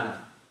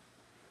ta'ala.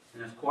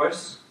 And of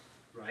course,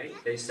 right,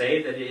 they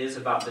say that it is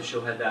about the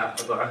shuhada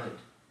of Uhud,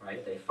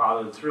 right? They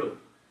followed through.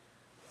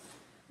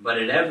 But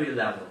at every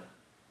level,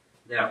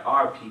 there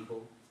are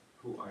people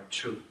who are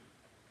true.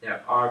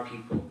 There are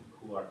people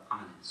who are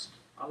honest.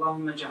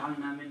 Allahumma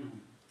ja'alna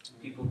minhum.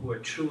 People who are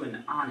true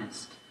and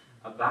honest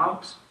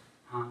about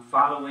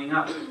following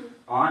up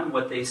on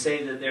what they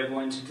say that they're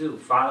going to do,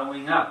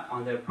 following up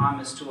on their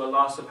promise to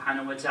Allah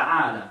subhanahu wa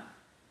ta'ala,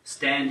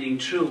 standing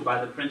true by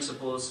the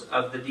principles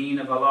of the deen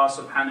of Allah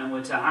subhanahu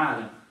wa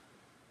ta'ala.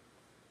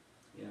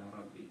 Ya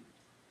Rabbi.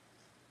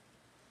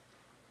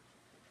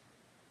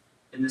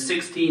 In the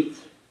 16th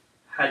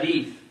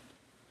hadith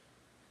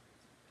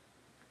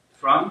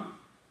from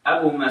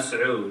Abu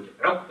Mas'ud,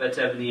 Uqbah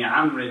ibn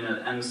Amr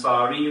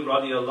al-Ansari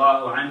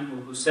radiyallahu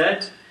anhu, who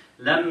said,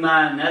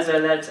 لما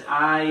نزلت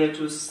آية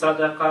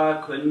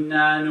الصدقة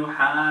كنا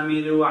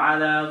نحامل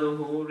على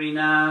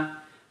ظهورنا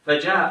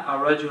فجاء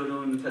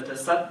رجل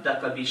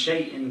فتصدق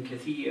بشيء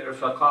كثير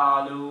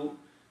فقالوا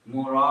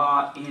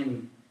مراء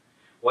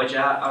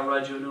وجاء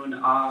رجل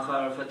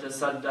آخر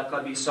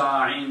فتصدق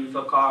بصاع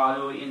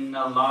فقالوا إن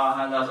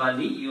الله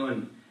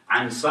لغني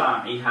عن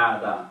صاع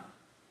هذا.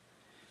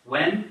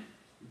 When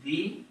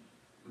the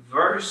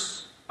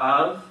verse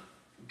of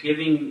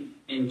giving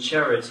in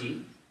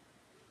charity,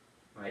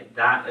 right,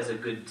 that as a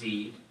good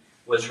deed,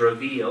 was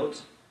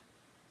revealed,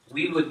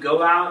 we would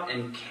go out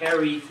and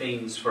carry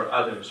things for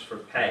others for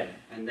pay,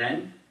 and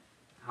then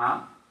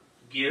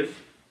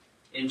give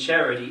in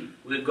charity.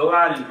 We'd go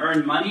out and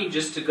earn money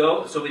just to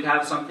go, so we'd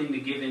have something to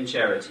give in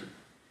charity.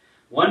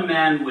 One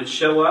man would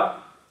show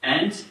up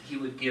and he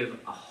would give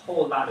a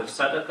whole lot of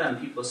sadaqah,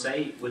 and people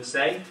would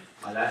say,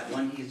 well, that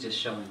one, he's just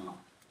showing off.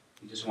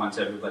 He just wants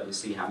everybody to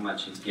see how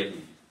much he's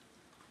giving.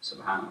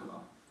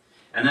 Subhanallah.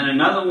 And then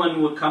another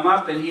one would come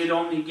up and he'd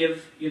only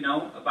give,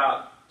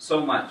 about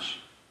so much.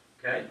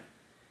 Okay?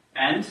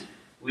 And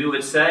we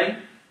would say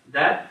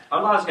that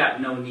Allah's got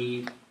no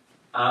need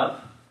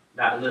of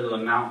that little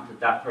amount that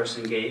that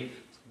person gave.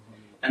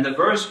 And the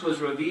verse was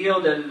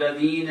revealed,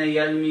 الَّذِينَ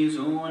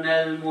يَلْمِزُونَ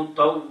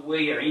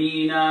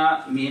الْمُطَوِّعِينَ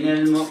مِنَ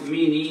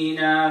الْمُؤْمِنِينَ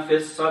فِي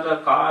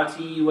الصَّدَقَاتِ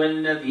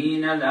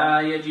وَالَّذِينَ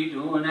لَا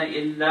يَجِدُونَ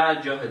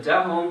إِلَّا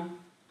جُهْدَهُمْ.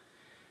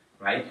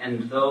 Right?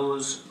 And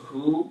those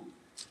who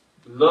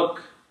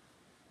look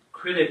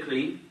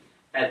critically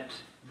at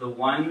the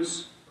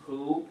ones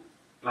who,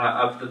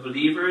 of the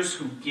believers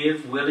who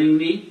give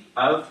willingly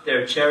of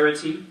their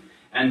charity,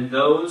 and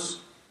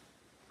those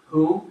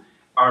who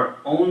are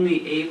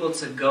only able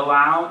to go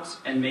out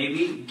and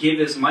maybe give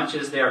as much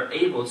as they're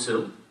able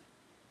to.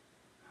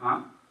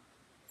 Allah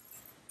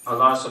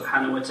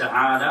subhanahu wa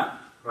ta'ala,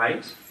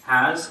 right,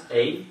 has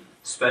a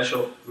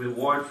special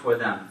reward for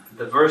them.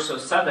 The verse of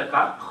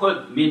sadaqah,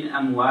 خُذْ مِنْ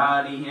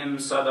أَمْوَالِهِمْ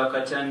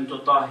صَدَقَةً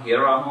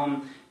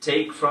تُطَهِّرَهُم.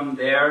 Take from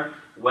their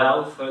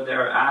wealth or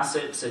their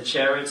assets a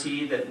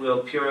charity that will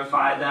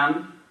purify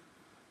them.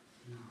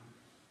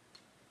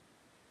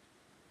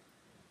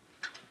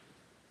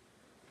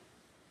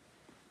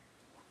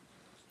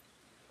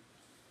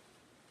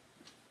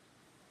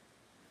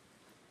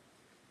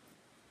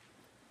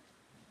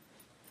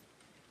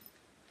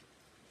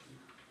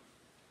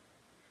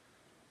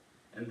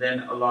 And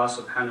then Allah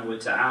subhanahu wa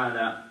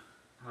ta'ala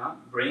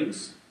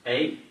brings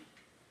a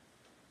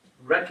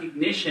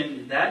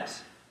recognition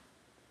that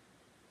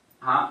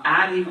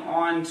adding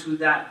on to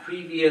that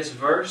previous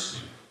verse,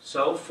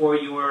 so for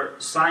your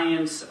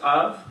science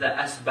of the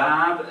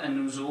asbab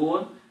and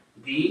nuzul,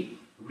 the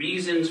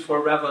reasons for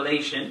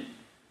revelation,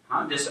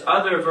 this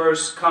other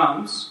verse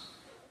comes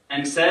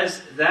and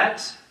says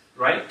that,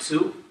 right,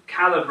 to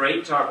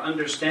calibrate our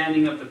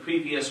understanding of the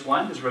previous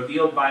one, is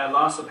revealed by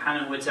Allah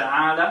subhanahu wa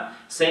ta'ala,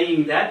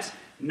 saying that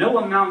no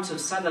amount of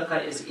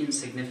sadaqah is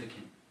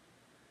insignificant.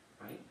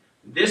 Right?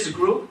 This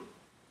group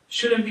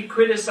shouldn't be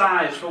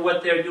criticized for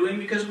what they're doing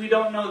because we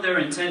don't know their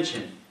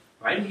intention.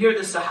 Right? And here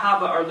the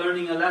Sahaba are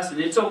learning a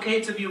lesson. It's okay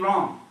to be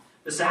wrong.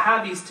 The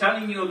Sahabi is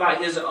telling you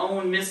about his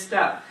own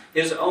misstep,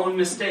 his own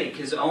mistake,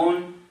 his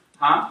own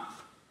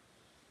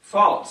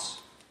faults.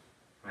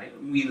 Right?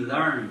 We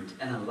learned,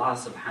 and Allah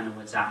subhanahu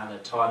wa ta'ala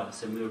taught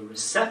us, and we were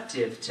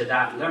receptive to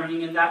that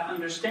learning and that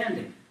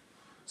understanding.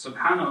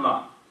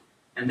 Subhanallah.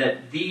 And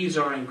that these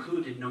are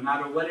included no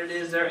matter what it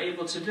is they're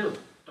able to do.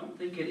 Don't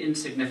think it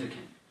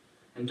insignificant.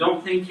 And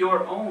don't think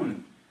your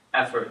own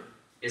effort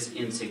is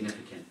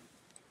insignificant.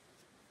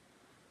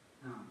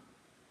 No.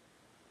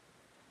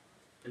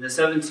 In the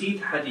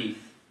 17th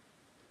hadith,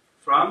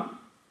 from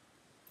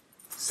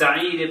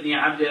سعيد بن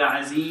عبد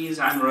العزيز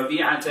عن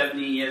ربيعة بن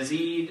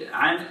يزيد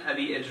عن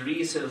أبي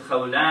إدريس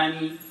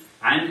الخولاني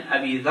عن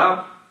أبي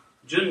ذر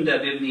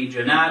جندب بن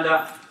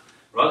جنادة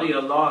رضي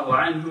الله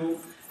عنه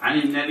عن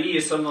النبي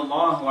صلى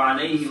الله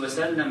عليه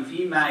وسلم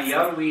فيما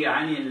يروي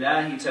عن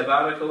الله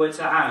تبارك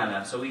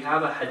وتعالى. So we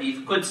have a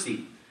hadith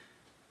Qudsi.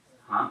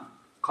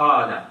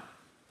 قال,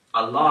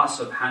 Allah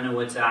subhanahu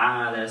wa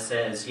ta'ala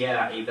says,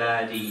 يا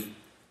عبادي,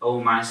 O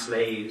my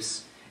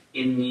slaves,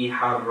 إِنِّي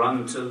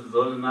حَرَّمْتُ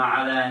الظُّلْمَ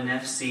عَلَى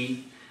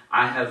نَفْسِي.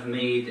 I have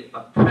made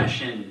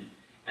oppression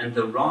and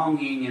the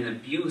wronging and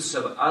abuse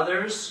of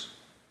others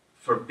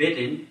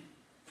forbidden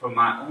for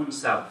my own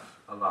self,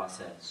 Allah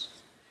says.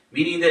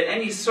 Meaning that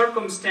any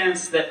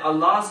circumstance that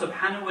Allah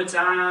subhanahu wa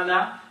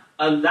ta'ala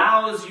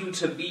allows you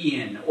to be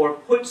in or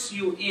puts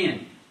you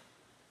in,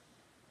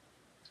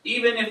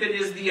 even if it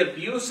is the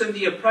abuse and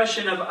the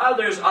oppression of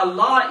others,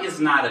 Allah is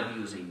not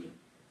abusing you.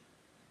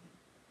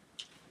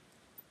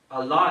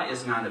 Allah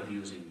is not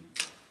abusing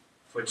you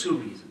for two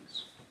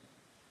reasons.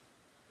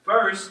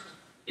 First,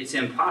 it's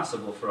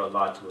impossible for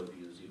Allah to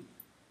abuse you.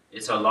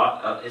 It's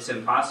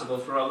impossible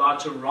for Allah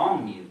to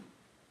wrong you.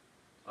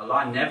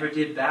 Allah never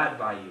did bad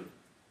by you.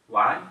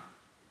 Why?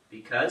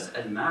 Because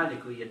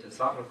al-maliku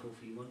yatasarrafu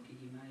fi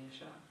mulkihi ma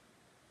yasha.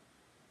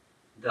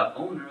 The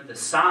owner, the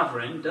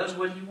sovereign, does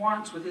what he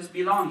wants with his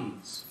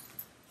belongings.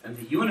 And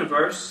the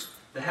universe,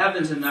 the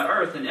heavens and the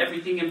earth and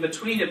everything in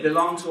between it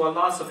belong to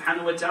Allah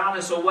subhanahu wa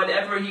ta'ala. So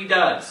whatever he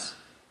does,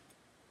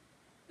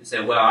 you say,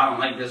 well, I don't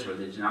like this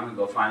religion, I'm going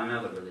to go find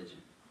another religion.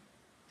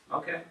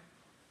 Okay.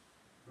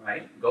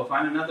 Right? Go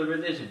find another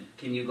religion.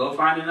 Can you go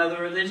find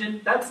another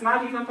religion? That's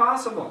not even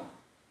possible.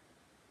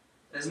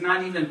 It's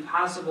not even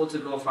possible to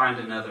go find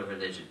another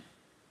religion.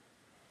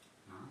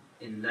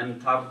 إِن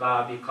لَمْ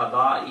تَرْضَى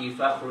بِقَضَائِي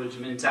فَاخْرُجْ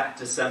مِنْ تَحْتِ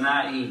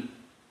سَمَائِي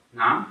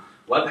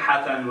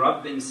وَابْحَثْ عَنْ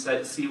رَبٍّ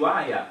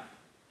سِوَايَ.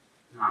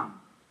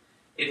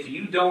 If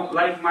you don't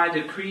like my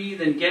decree,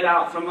 then get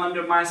out from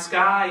under my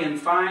sky and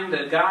find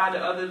a God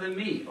other than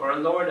me, or a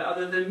Lord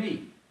other than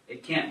me.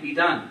 It can't be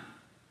done.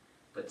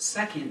 But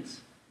second,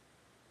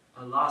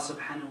 Allah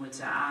subhanahu wa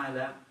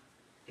ta'ala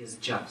is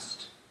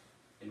just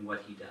in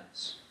what He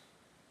does.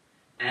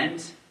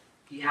 And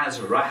He has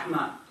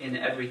rahmah in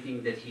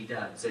everything that He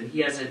does. And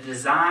He has a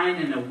design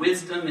and a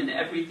wisdom in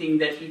everything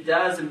that He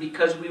does. And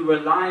because we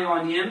rely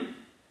on Him,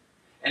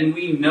 and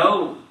we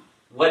know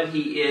what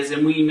He is,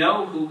 and we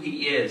know who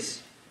He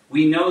is,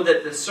 we know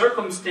that the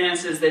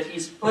circumstances that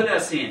He's put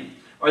us in,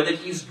 or that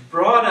He's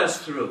brought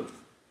us through,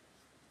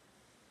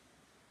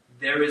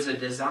 there is a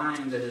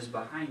design that is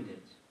behind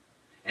it.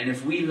 And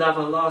if we love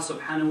Allah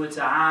subhanahu wa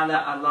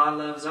ta'ala, Allah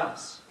loves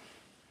us.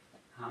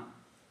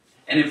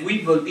 And if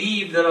we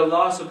believe that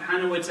Allah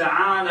subhanahu wa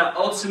ta'ala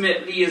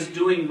ultimately is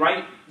doing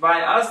right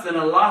by us, then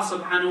Allah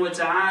subhanahu wa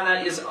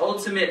ta'ala is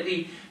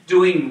ultimately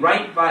doing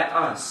right by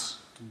us.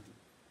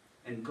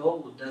 And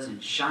gold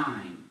doesn't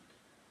shine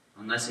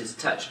unless it's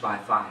touched by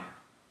fire.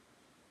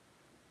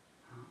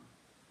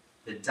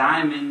 The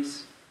diamond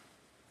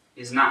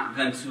is not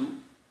going to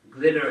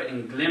glitter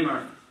and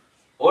glimmer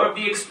or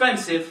be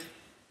expensive,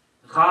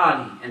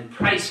 ghali and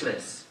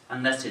priceless,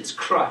 unless it's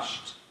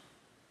crushed.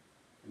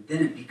 And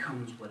then it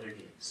becomes what it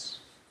is.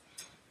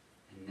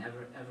 And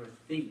never ever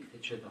think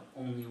that you're the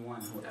only one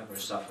who ever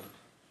suffered.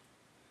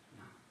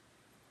 No.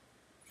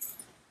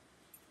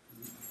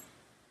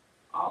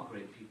 All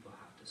great people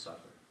have to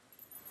suffer.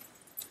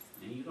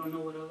 And you don't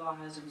know what Allah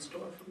has in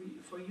store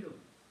for you.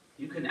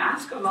 You can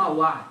ask Allah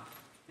why,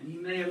 and He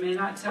may or may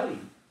not tell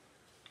you.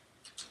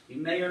 He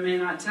may or may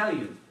not tell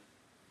you.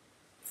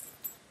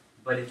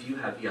 But if you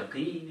have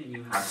yaqeen and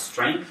you have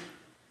strength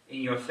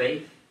in your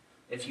faith,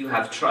 if you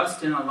have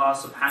trust in Allah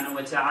subhanahu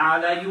wa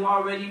ta'ala, you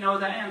already know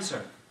the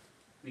answer.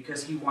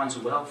 Because He wants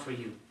well for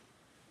you.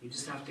 You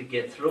just have to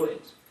get through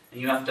it.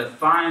 And you have to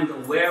find the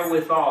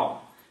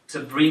wherewithal to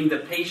bring the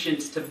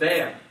patience to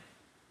bear.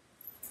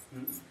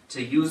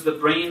 To use the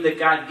brain that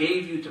God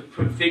gave you to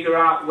figure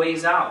out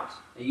ways out.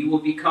 And you will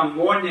become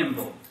more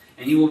nimble.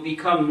 And you will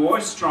become more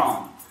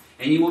strong.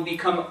 And you will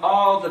become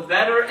all the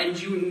better. And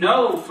you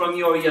know from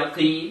your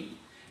yaqeen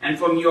and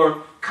from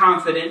your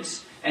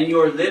confidence and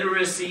your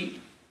literacy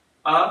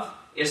of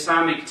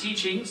Islamic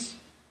teachings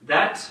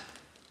that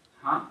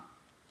Allah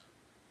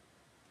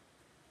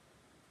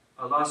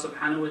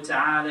subhanahu wa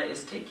ta'ala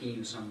is taking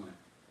you somewhere.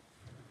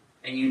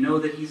 And you know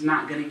that He's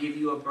not going to give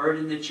you a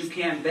burden that you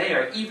can't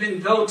bear,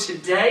 even though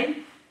today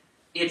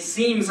it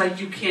seems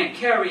like you can't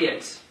carry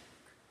it.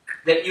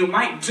 That you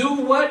might do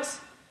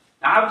what?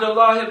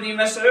 Abdullah ibn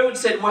Mas'ud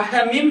said,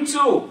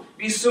 وَهَمِمْتُ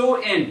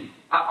بِسُوءٍ.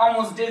 I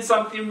almost did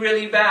something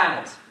really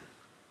bad.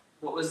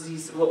 What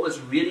was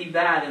really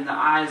bad in the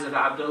eyes of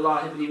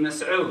Abdullah ibn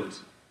Mas'ud?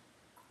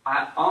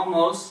 I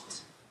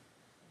almost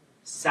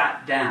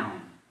sat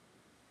down,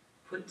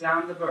 put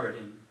down the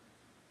burden,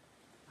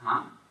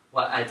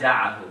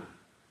 وَأَدَعَهُ,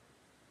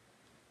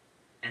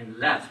 and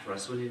left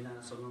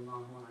Rasulullah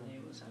sallallahu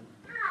alayhi wa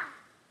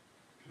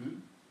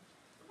sallam.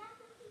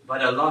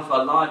 But if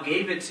Allah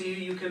gave it to you,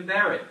 you can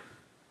bear it.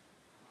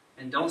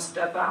 And don't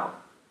step out,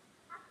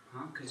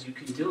 because you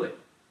can do it.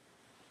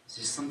 It's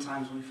just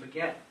sometimes we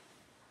forget.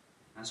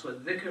 That's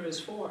what dhikr is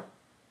for.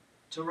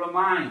 To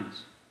remind.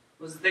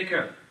 What's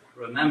dhikr?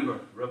 Remember,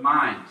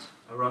 remind,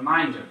 a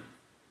reminder.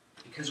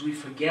 Because we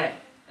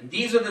forget. And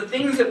these are the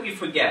things that we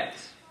forget.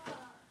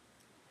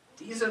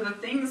 These are the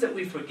things that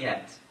we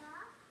forget.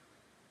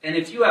 And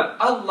if you have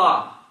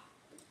Allah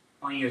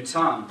on your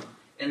tongue,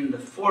 in the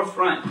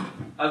forefront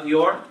of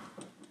your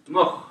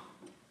mukh,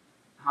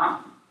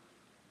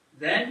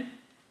 then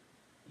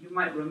you you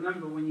might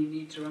remember when you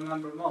need to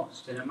remember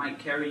most, and it might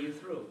carry you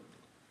through.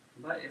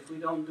 But if we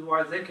don't do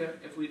our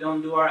dhikr, if we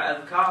don't do our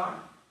adhkar,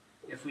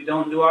 if we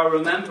don't do our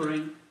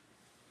remembering,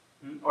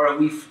 or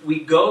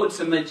we go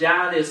to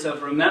majalis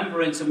of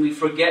remembrance and we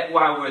forget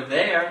why we're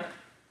there,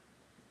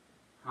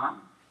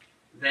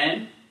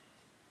 then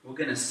we're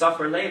going to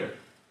suffer later.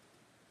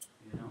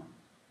 You know?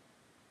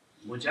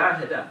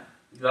 Mujahada.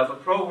 You have a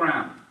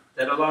program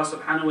that Allah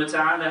subhanahu wa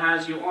ta'ala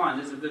has you on.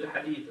 This is a good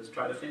hadith. Let's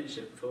try to finish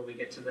it before we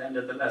get to the end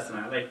of the lesson.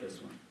 I like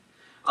this one.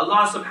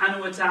 Allah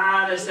subhanahu wa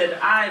ta'ala said,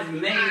 I've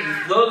made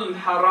dhulm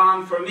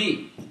haram for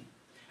me.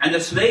 And the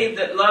slave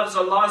that loves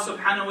Allah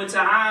subhanahu wa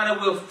ta'ala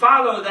will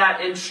follow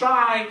that and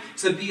try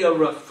to be a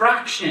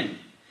refraction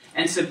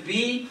and to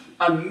be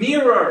a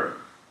mirror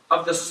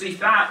of the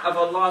sifat of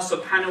Allah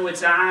subhanahu wa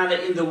ta'ala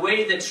in the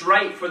way that's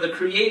right for the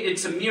created,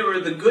 to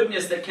mirror the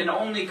goodness that can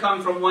only come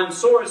from one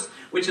source,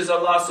 which is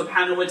Allah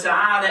subhanahu wa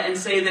ta'ala, and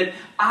say that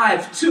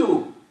I've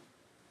too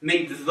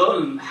made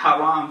dhulm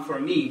haram for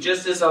me,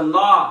 just as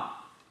Allah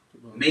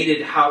made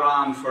it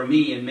haram for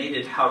me and made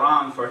it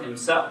haram for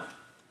himself.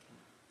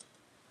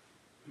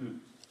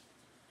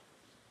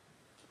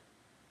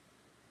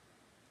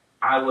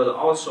 I will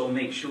also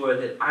make sure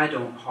that I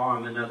don't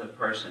harm another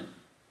person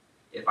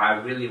if I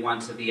really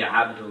want to be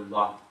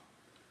Abdullah.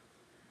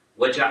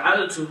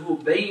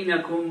 وَجَعَلْتُهُ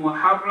بَيْنَكُمْ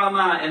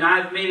مُحَرَّمًا, and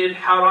I've made it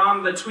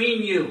haram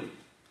between you.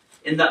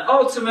 In the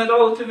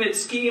ultimate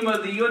scheme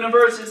of the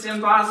universe, it's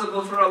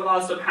impossible for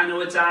Allah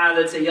subhanahu wa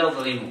ta'ala to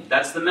yadhlimu.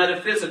 That's the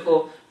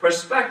metaphysical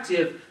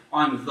perspective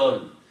on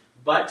dhulm.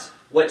 But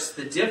what's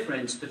the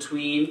difference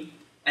between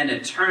an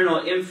eternal,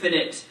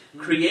 infinite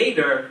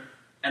creator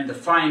and the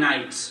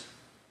finite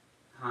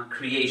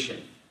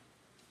creation?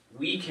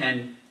 We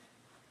can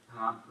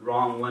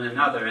wrong one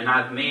another, and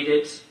I've made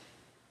it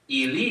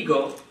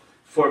illegal,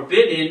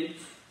 forbidden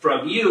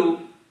from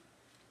you,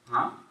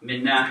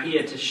 min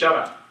nahiyat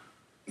al-shara.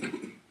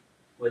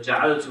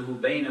 وَجَعَلْتُهُ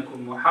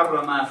بَيْنَكُمْ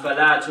مُحَرَّمًا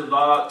فَلَا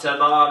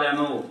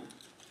تَظَالَمُوا.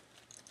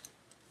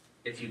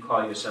 If you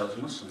call yourselves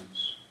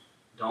Muslims,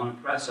 don't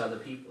oppress other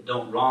people,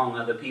 don't wrong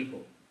other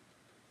people,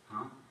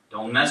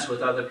 don't mess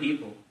with other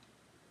people,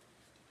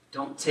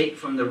 don't take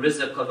from the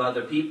rizq of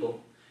other people,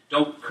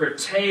 don't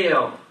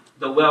curtail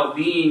the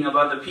well-being of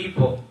other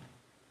people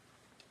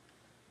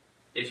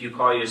if you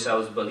call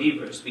yourselves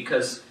believers,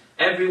 because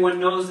everyone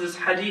knows this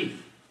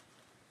hadith.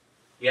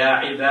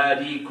 Ya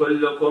ibadi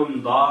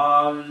kullukum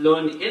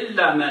dallun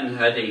illa man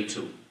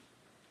hadaytu.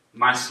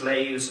 My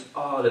slaves,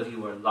 all of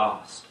you are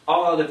lost.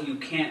 All of you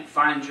can't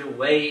find your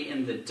way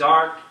in the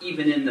dark,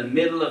 even in the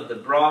middle of the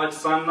broad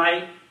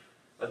sunlight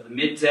of the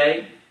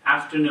midday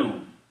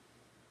afternoon.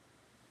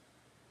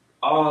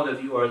 All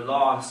of you are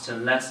lost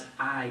unless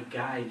I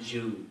guide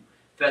you.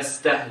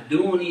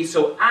 Fastahduni,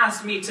 so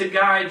ask me to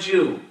guide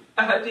you.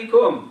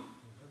 Ahadikum.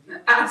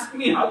 Ask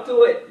me, I'll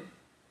do it.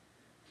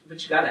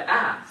 But you gotta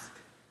ask.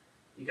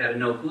 You gotta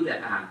know who to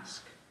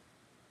ask.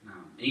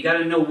 And you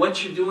gotta know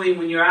what you're doing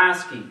when you're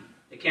asking.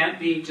 It can't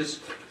be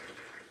just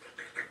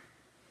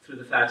through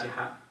the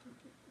Fatiha,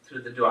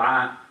 through the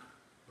dua,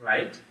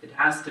 right? It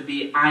has to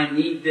be, I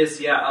need this,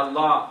 Ya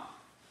Allah.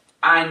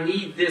 I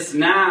need this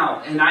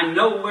now, and I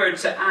know where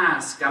to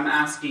ask. I'm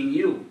asking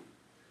you.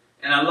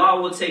 And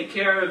Allah will take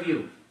care of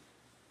you.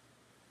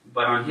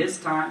 But on His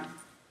time,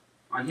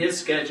 on His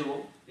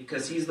schedule,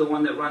 because He's the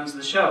one that runs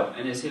the show,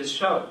 and it's His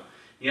show.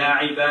 Ya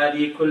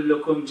ibadi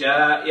kullukum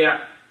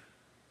ja'i'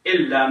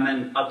 illa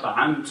man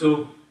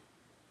at'amtu.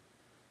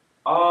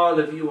 All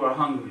of you are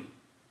hungry.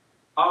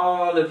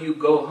 All of you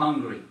go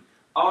hungry.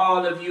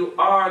 All of you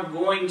are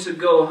going to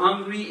go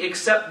hungry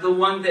except the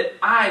one that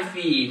I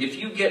feed. If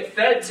you get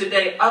fed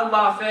today,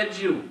 Allah fed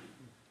you.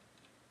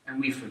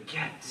 And we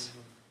forget.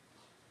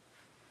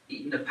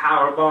 Eating the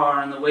power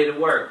bar on the way to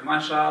work,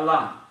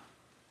 mashallah.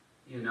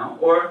 You know,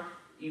 or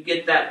you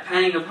get that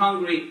pang of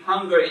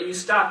hunger and you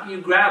stop and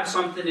you grab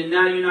something and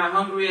now you're not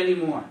hungry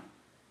anymore.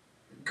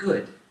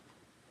 Good.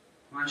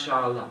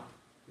 Mashallah.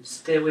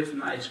 Stay away from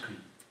the ice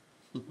cream.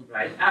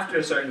 Right? After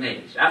a certain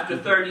age. After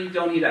 30,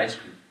 don't eat ice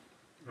cream.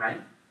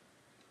 Right?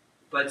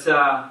 But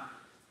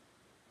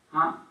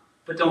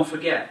don't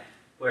forget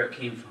where it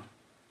came from.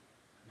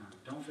 No,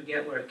 don't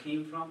forget where it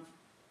came from.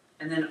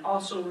 And then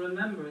also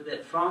remember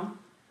that from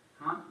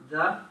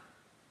the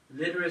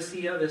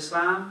literacy of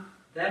Islam,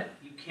 that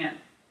you can't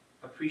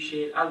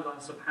appreciate Allah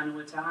subhanahu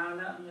wa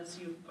ta'ala unless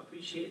you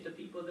appreciate the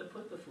people that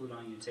put the food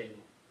on your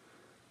table.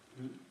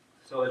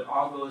 So it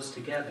all goes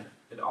together.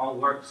 It all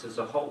works as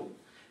a whole.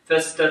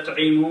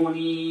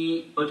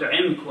 فَاسْتَطْعِمُونِي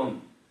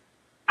أُطْعِمْكُمْ.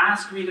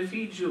 Ask me to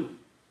feed you,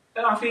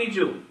 and I'll feed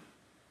you.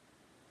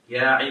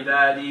 يَا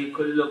عِبَادِي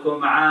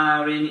كُلُّكُمْ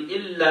عَارٍ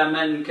إِلَّا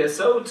مَنْ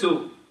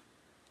كَسَوْتُ.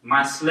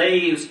 My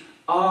slaves,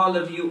 all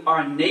of you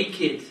are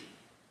naked,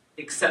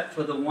 except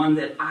for the one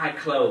that I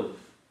clothe.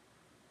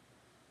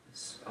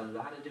 There's a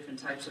lot of different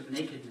types of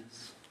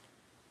nakedness.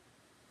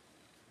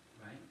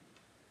 Right?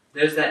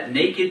 There's that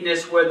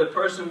nakedness where the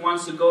person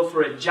wants to go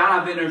for a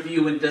job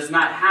interview and does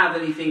not have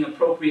anything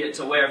appropriate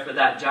to wear for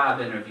that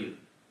job interview.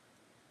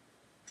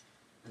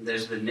 And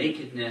there's the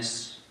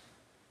nakedness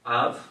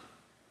of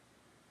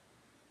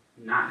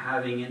not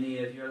having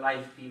any of your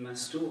life be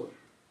mastur,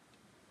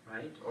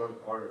 right? Or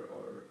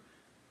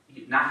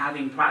not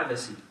having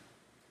privacy,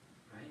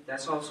 right?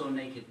 That's also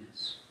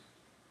nakedness.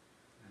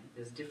 Right?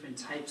 There's different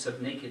types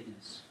of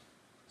nakedness.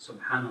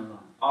 Subhanallah.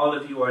 All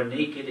of you are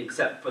naked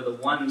except for the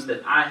ones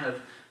that I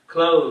have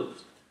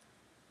clothed.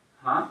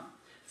 Huh?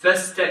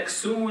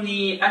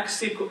 فَاسْتَكْسُونِي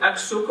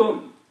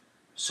أَكْسُكُمْ.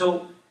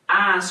 So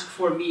ask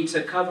for me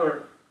to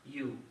cover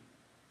you.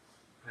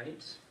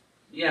 Right?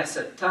 Ya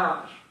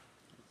Sattar.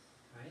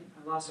 Right?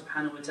 Allah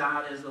subhanahu wa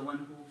ta'ala is the one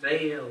who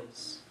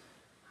veils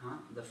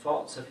the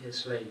faults of His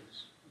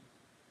slaves.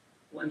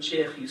 One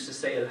shaykh used to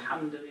say,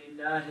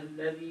 Alhamdulillah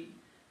alladhi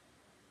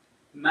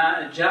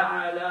ma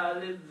ja'ala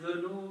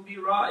lidhunubi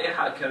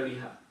ra'iha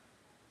kariha.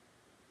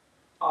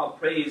 All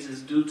praise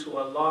is due to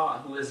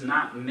Allah who has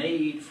not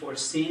made for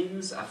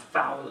sins a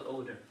foul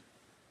odor.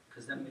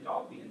 Because then we'd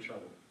all be in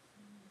trouble.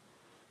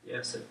 Ya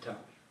Sattar.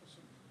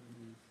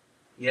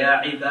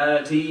 Ya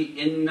ibadi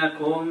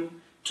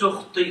innakum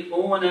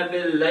tukhti'una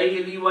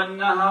bil-layli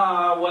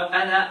wan-nahar wa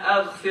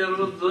ana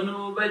aghfiru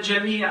dhunuba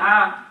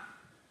jami'a.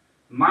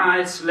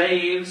 My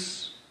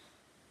slaves,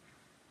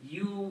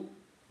 you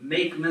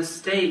make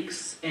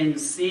mistakes and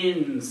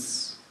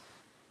sins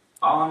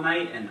all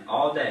night and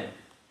all day.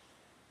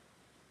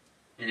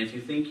 And if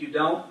you think you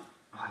don't,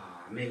 I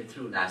made it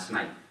through last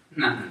night.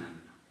 No.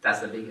 That's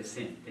the biggest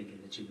sin, thinking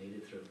that you made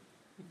it through.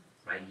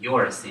 Right?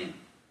 You're a sin.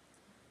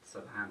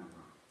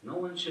 Subhanallah. No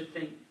one should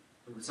think.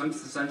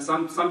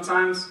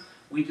 Sometimes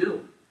we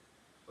do.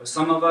 Or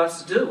some of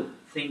us do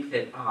think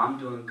that, I'm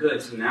doing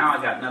good, so now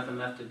I got nothing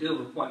left to do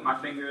but point my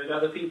finger at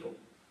other people.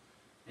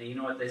 And you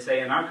know what they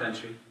say in our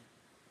country?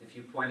 If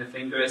you point a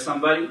finger at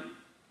somebody,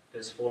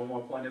 there's 4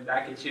 more pointed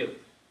back at you.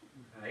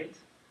 Right?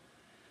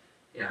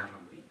 Yeah,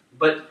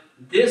 but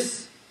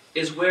this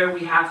is where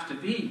we have to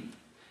be.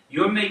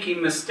 You're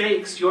making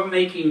mistakes, you're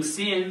making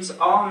sins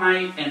all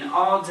night and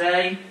all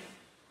day.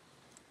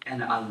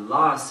 And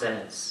Allah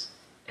says,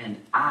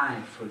 and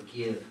I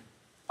forgive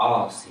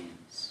all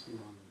sins.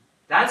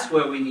 That's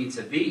where we need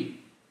to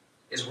be,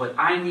 is what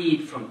I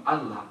need from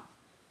Allah.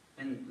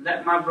 And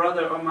let my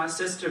brother or my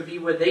sister be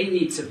where they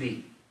need to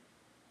be.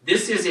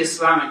 This is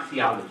Islamic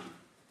theology.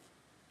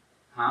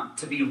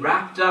 To be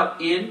wrapped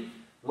up in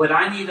what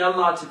I need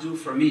Allah to do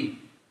for me.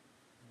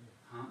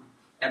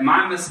 And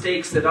my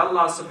mistakes that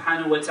Allah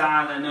subhanahu wa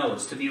ta'ala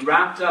knows. To be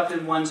wrapped up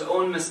in one's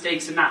own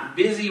mistakes and not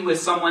busy with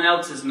someone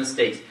else's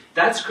mistakes.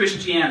 That's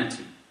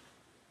Christianity.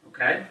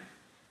 Okay?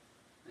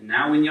 And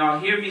now when y'all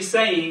hear me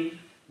saying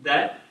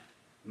that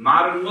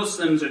modern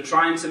Muslims are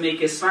trying to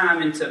make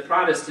Islam into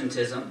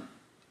Protestantism,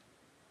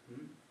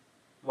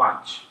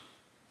 watch.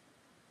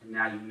 And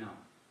now you know.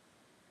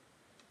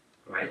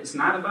 Right? It's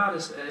not about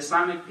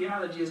Islamic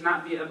theology. It's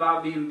not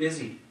about being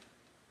busy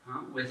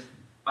with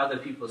other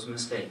people's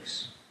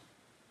mistakes.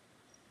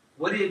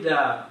 What did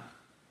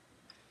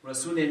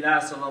Rasulullah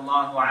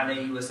sallallahu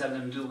alayhi wa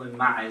sallam do when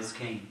Ma'iz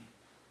came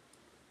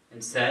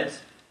and said,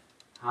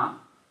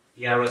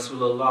 Ya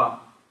Rasulullah,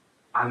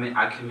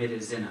 I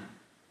committed zina.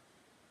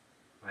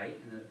 Right?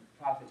 And the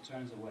Prophet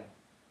turns away.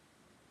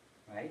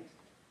 Right?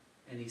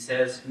 And he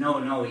says,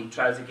 no, he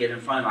tries to get in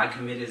front of him, I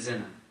committed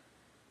zina.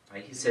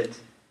 Right? He said,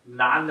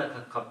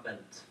 لَعَلَّكَ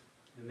قَبَّلْتَ.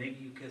 And maybe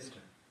you kissed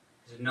her.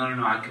 He said, no,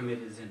 I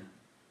committed zina.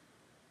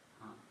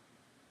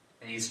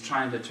 And he's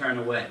trying to turn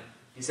away.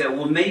 He said,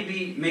 well,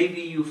 maybe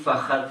you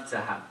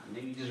فَخَذْتَهَا.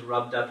 Maybe you just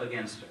rubbed up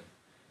against her.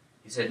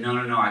 He said, no,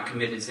 I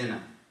committed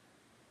zina.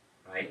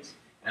 Right?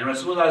 And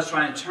Rasulullah is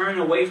trying to turn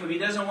away from him. He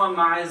doesn't want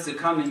Ma'iz to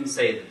come and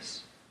say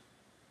this.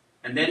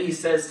 And then he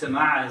says to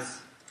Ma'iz,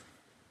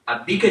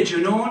 Abika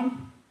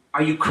Junoon,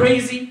 are you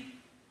crazy?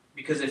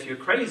 Because if you're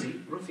crazy,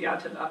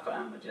 Rufiat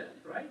al-Aqlam,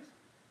 right?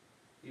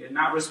 You're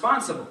not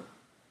responsible.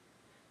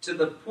 To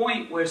the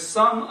point where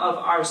some of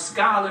our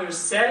scholars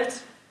said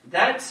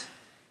that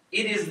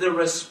it is the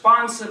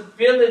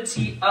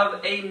responsibility of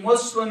a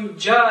Muslim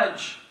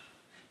judge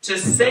to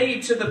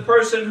say to the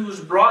person who's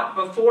brought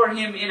before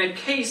him in a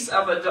case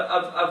of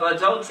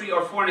adultery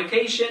or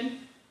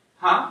fornication,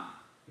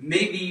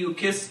 maybe you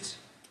kissed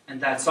and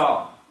that's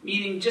all.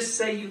 Meaning just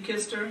say you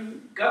kissed her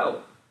and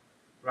go.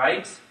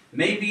 Right?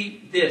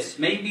 Maybe this,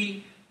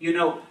 maybe,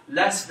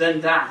 less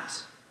than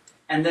that.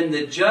 And then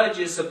the judge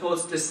is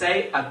supposed to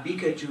say,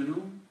 Abika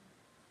Junun,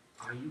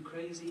 are you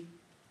crazy?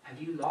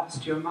 Have you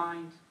lost your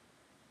mind?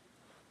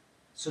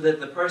 So that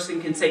the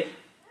person can say,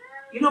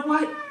 you know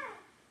what?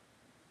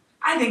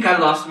 I think I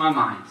lost my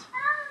mind.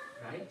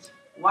 Right?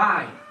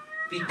 Why?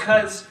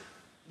 Because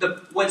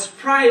what's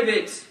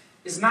private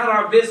is not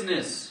our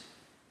business.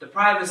 The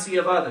privacy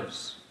of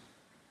others.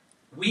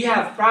 We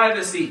have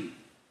privacy.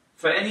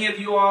 For any of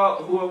you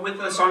all who are with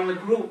us on the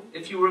group,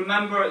 if you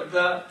remember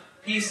the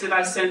piece that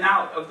I sent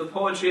out of the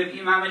poetry of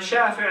Imam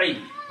al-Shafi'i,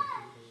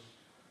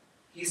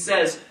 he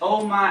says,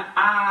 oh my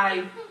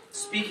eye,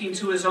 speaking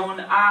to his own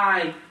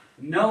eye,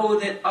 know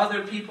that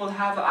other people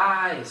have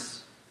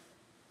eyes.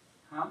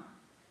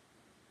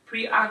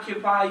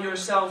 Preoccupy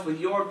yourself with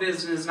your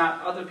business,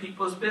 not other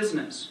people's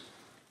business.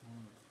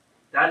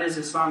 That is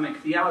Islamic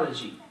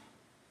theology.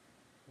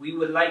 We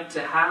would like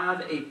to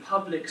have a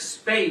public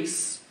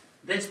space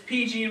that's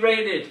PG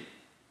rated.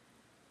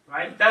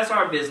 Right? That's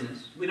our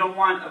business. We don't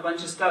want a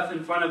bunch of stuff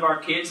in front of our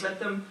kids. Let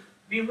them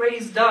be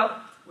raised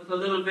up with a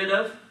little bit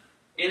of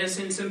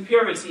innocence and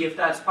purity if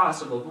that's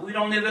possible. But we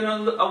don't live in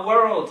a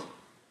world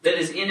that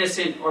is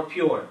innocent or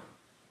pure.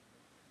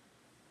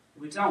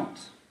 We don't.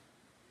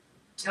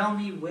 Tell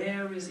me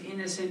where is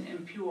innocent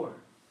and pure.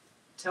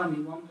 Tell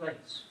me one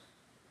place.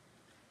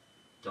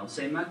 Don't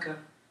say Mecca.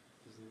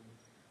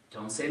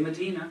 Don't say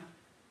Medina.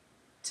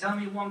 Tell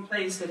me one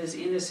place that is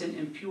innocent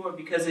and pure,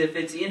 because if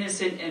it's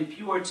innocent and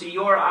pure to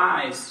your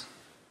eyes,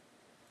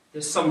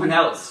 there's someone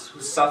else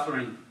who's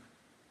suffering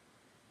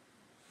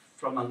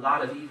from a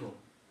lot of evil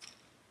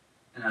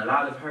and a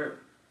lot of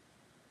hurt,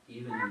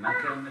 even in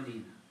Mecca and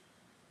Medina.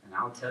 And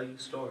I'll tell you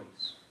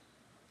stories.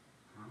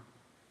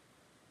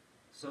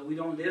 So we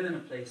don't live in a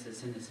place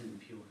that's innocent and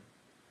pure.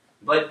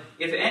 But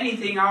if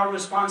anything, our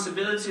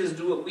responsibility is to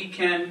do what we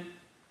can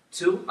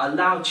to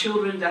allow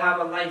children to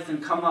have a life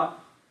and come up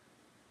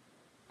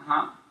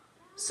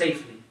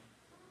safely.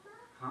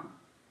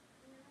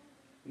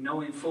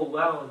 Knowing full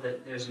well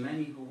that there's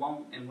many who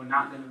won't, and we're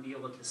not going to be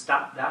able to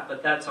stop that,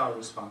 but that's our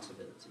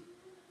responsibility.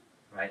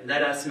 Right?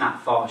 Let us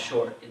not fall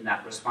short in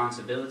that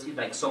responsibility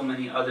like so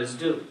many others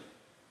do.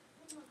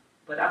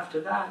 But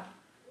after that,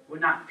 we're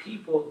not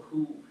people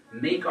who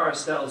make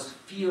ourselves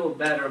feel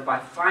better by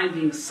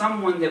finding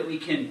someone that we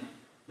can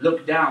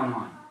look down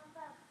on.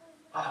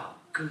 Oh,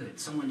 good,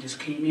 someone just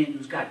came in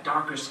who's got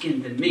darker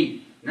skin than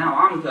me. Now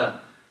I'm the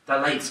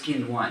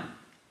light-skinned one.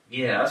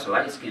 Yeah, us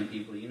light-skinned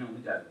people, we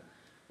got to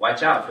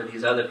watch out for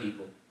these other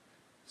people.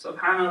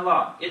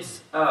 SubhanAllah,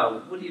 it's,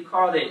 what do you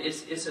call it?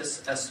 It's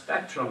a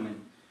spectrum,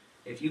 and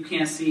if you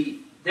can't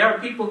see, there are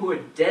people who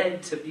are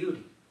dead to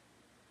beauty.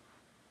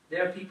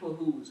 There are people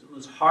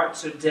whose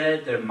hearts are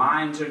dead, their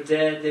minds are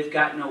dead, they've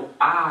got no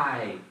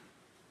eye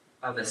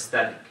of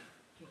aesthetic.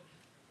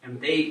 And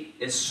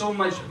there's so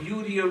much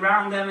beauty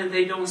around them and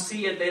they don't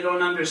see it, they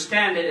don't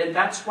understand it, and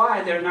that's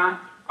why they're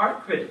not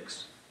art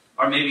critics.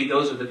 Or maybe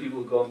those are the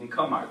people who go and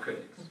become art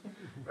critics,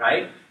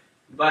 right?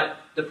 But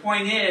the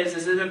point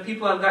is that the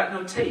people have got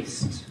no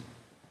taste.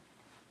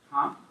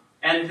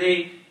 And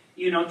they,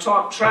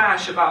 talk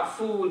trash about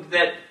food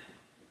that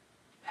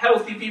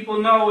healthy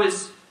people know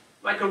is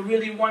like a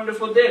really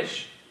wonderful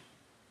dish.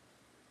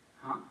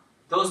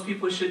 Those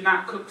people should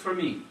not cook for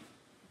me,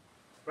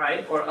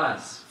 right? Or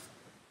us.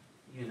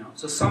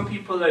 So some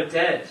people are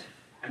dead,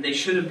 and they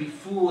shouldn't be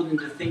fooled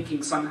into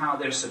thinking somehow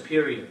they're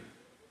superior.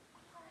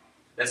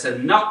 That's a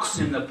naqs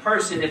in the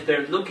person if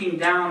they're looking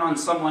down on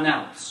someone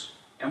else.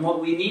 And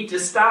what we need to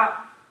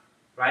stop,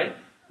 right?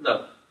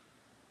 Look,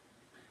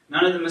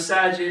 none of the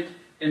masajid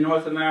in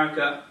North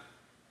America,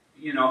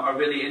 are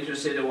really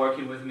interested in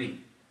working with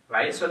me,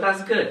 right? So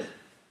that's good.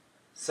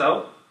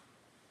 So,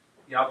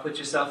 y'all put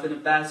yourself in a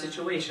bad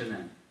situation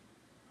then.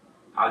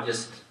 I'll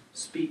just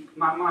speak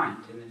my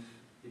mind, and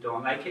if you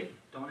don't like it,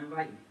 don't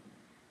invite me,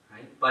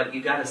 right? But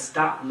you got to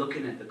stop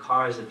looking at the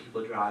cars that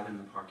people drive in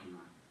the parking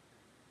lot.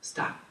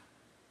 Stop.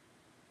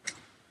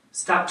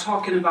 Stop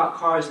talking about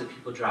cars that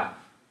people drive.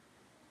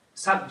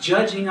 Stop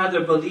judging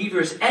other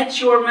believers at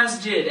your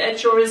masjid,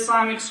 at your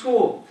Islamic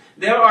school.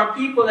 There are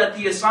people at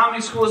the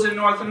Islamic schools in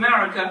North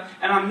America,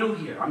 and I'm new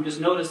here, I'm just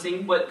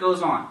noticing what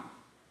goes on,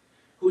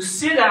 who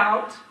sit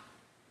out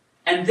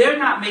and they're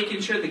not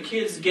making sure the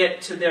kids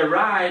get to their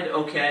ride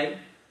okay.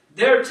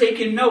 They're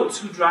taking notes,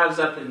 who drives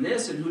up in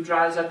this and who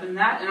drives up in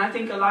that. And I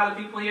think a lot of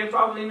people here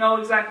probably know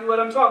exactly what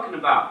I'm talking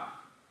about.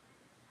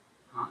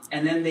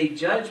 And then they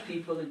judge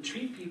people and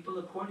treat people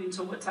according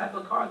to what type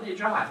of car they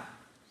drive.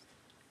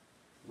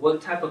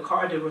 What type of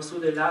car did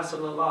Rasulullah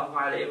sallallahu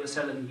alayhi wa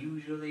sallam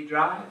usually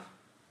drive?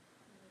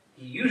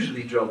 He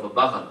usually drove a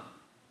baghal,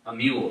 a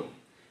mule.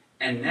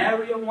 And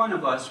nary one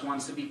of us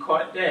wants to be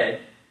caught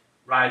dead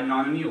riding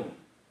on a mule.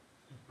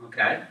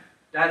 Okay?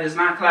 That is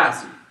not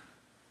classy.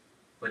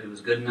 But it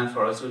was good enough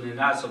for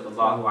Rasulullah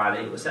sallallahu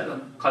alayhi wa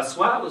sallam.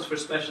 Qaswa was for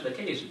special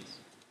occasions.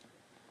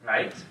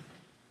 Right?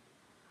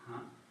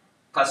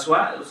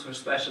 Qaswa was for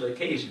special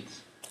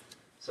occasions.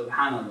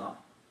 Subhanallah.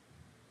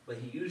 But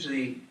he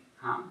usually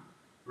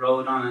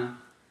rode on a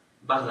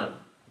baghal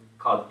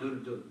called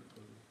durdur.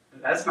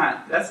 That's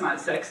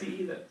not sexy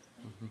either.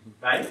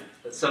 Right?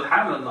 But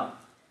subhanallah.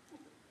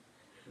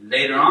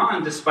 Later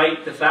on,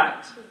 despite the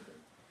fact,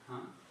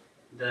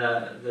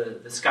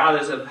 the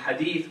scholars of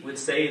hadith would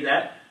say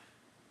that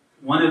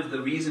one of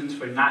the reasons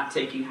for not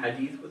taking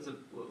hadith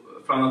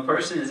from a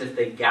person is if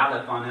they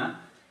gallop on a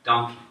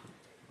donkey,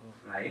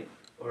 right?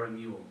 Or a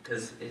mule.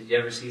 Because did you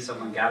ever see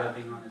someone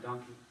galloping on a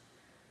donkey?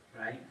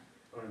 Right?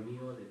 Or a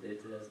mule?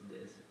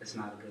 It's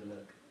not a good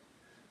look.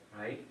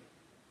 Right?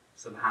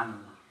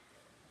 Subhanallah.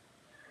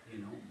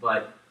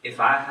 But if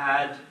I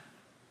had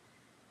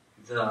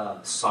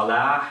the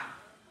salah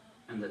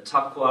and the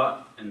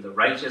taqwa and the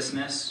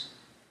righteousness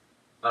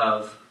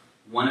of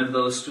one of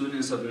those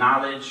students of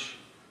knowledge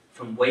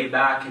from way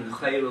back in the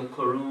Khairul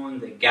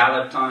Qurun that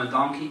galloped on a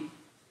donkey,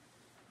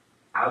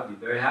 I would be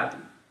very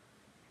happy.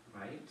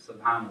 Right?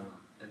 SubhanAllah.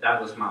 If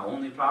that was my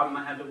only problem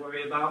I had to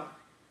worry about,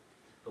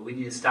 But we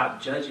need to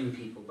stop judging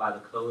people by the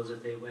clothes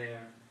that they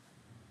wear.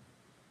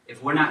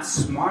 If we're not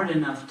smart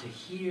enough to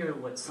hear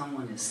what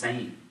someone is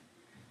saying,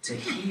 to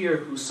hear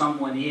who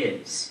someone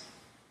is,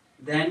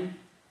 then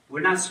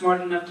we're not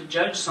smart enough to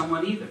judge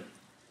someone either.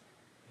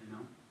 You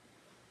know?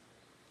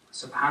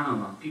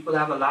 SubhanAllah. People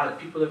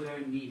are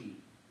very needy.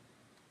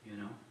 You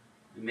know?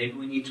 And maybe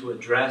we need to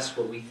address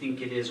what we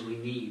think it is we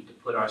need to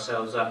put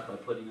ourselves up by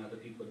putting other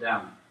people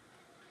down.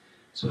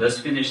 So let's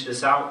finish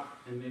this out,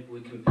 and maybe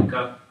we can pick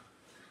up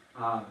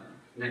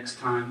next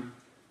time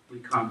we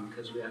come,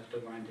 because we have to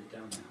wind it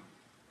down now.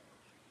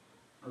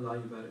 Allah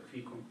yubarak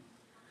fikum.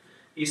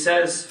 He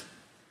says,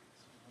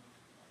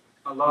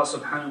 Allah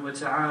subhanahu wa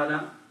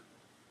ta'ala,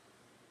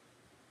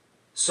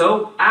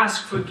 so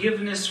ask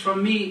forgiveness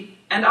from me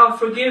and I'll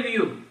forgive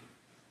you.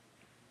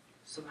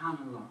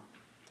 Subhanallah.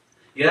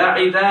 Ya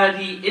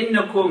ibadi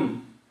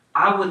innakum.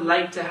 I would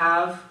like to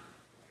have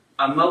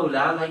a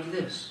mawla like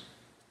this.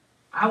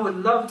 I would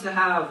love to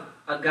have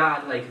a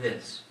God like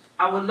this.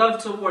 I would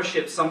love to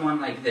worship someone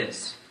like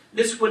this.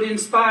 This would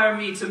inspire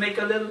me to make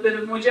a little bit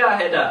of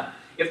mujahidah.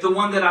 If the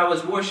one that I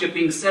was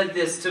worshipping said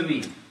this to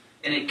me,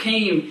 and it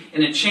came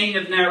in a chain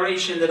of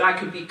narration that I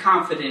could be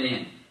confident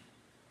in.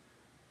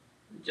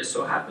 It just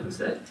so happens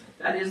that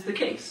that is the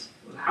case.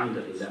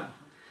 Alhamdulillah.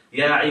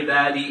 Ya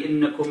ibadi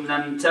innakum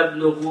lam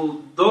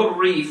tablughu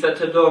durri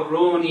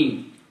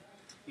fatadurruni.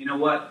 You know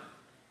what?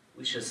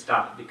 We should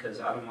stop, because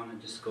I don't want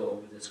to just go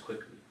over this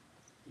quickly.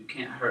 You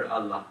can't hurt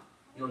Allah.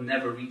 You'll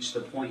never reach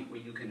the point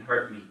where you can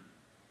hurt me,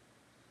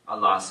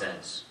 Allah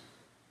says.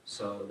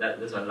 So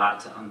there's a lot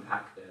to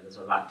unpack there. There's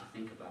a lot to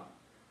think about.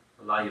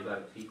 Allah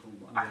yubarak fikum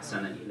wa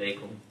ahsana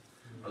ilaykum.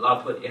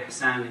 Allah put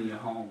ihsan in your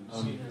homes.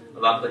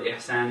 Allah put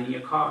ihsan in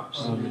your cars.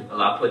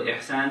 Allah put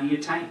ihsan in your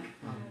tank.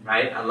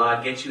 Right?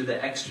 Allah gets you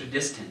the extra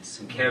distance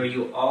and carry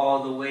you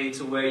all the way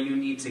to where you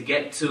need to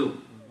get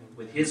to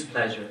with His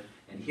pleasure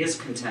and His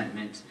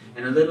contentment,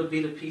 and a little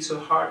bit of peace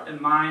of heart and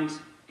mind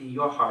in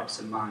your hearts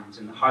and minds,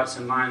 and the hearts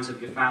and minds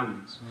of your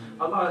families.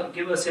 Allah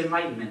give us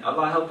enlightenment.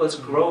 Allah help us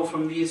grow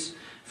from these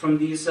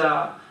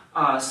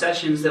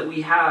sessions that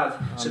we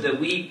have, so that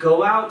we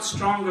go out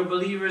stronger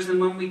believers than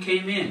when we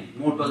came in,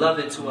 more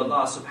beloved to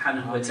Allah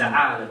subhanahu wa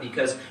ta'ala,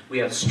 because we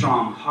have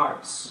strong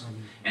hearts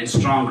and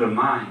stronger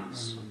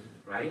minds,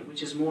 right?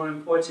 Which is more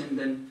important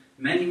than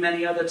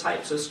many other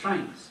types of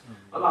strengths.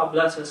 Allah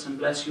bless us and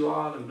bless you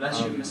all, and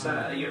bless your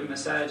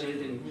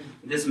masajid and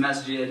this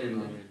masjid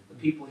and the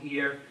people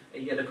here.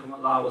 أيدكم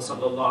الله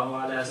وصلى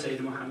الله على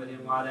سيدنا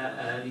محمد وعلى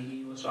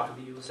آله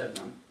وصحبه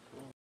وسلم.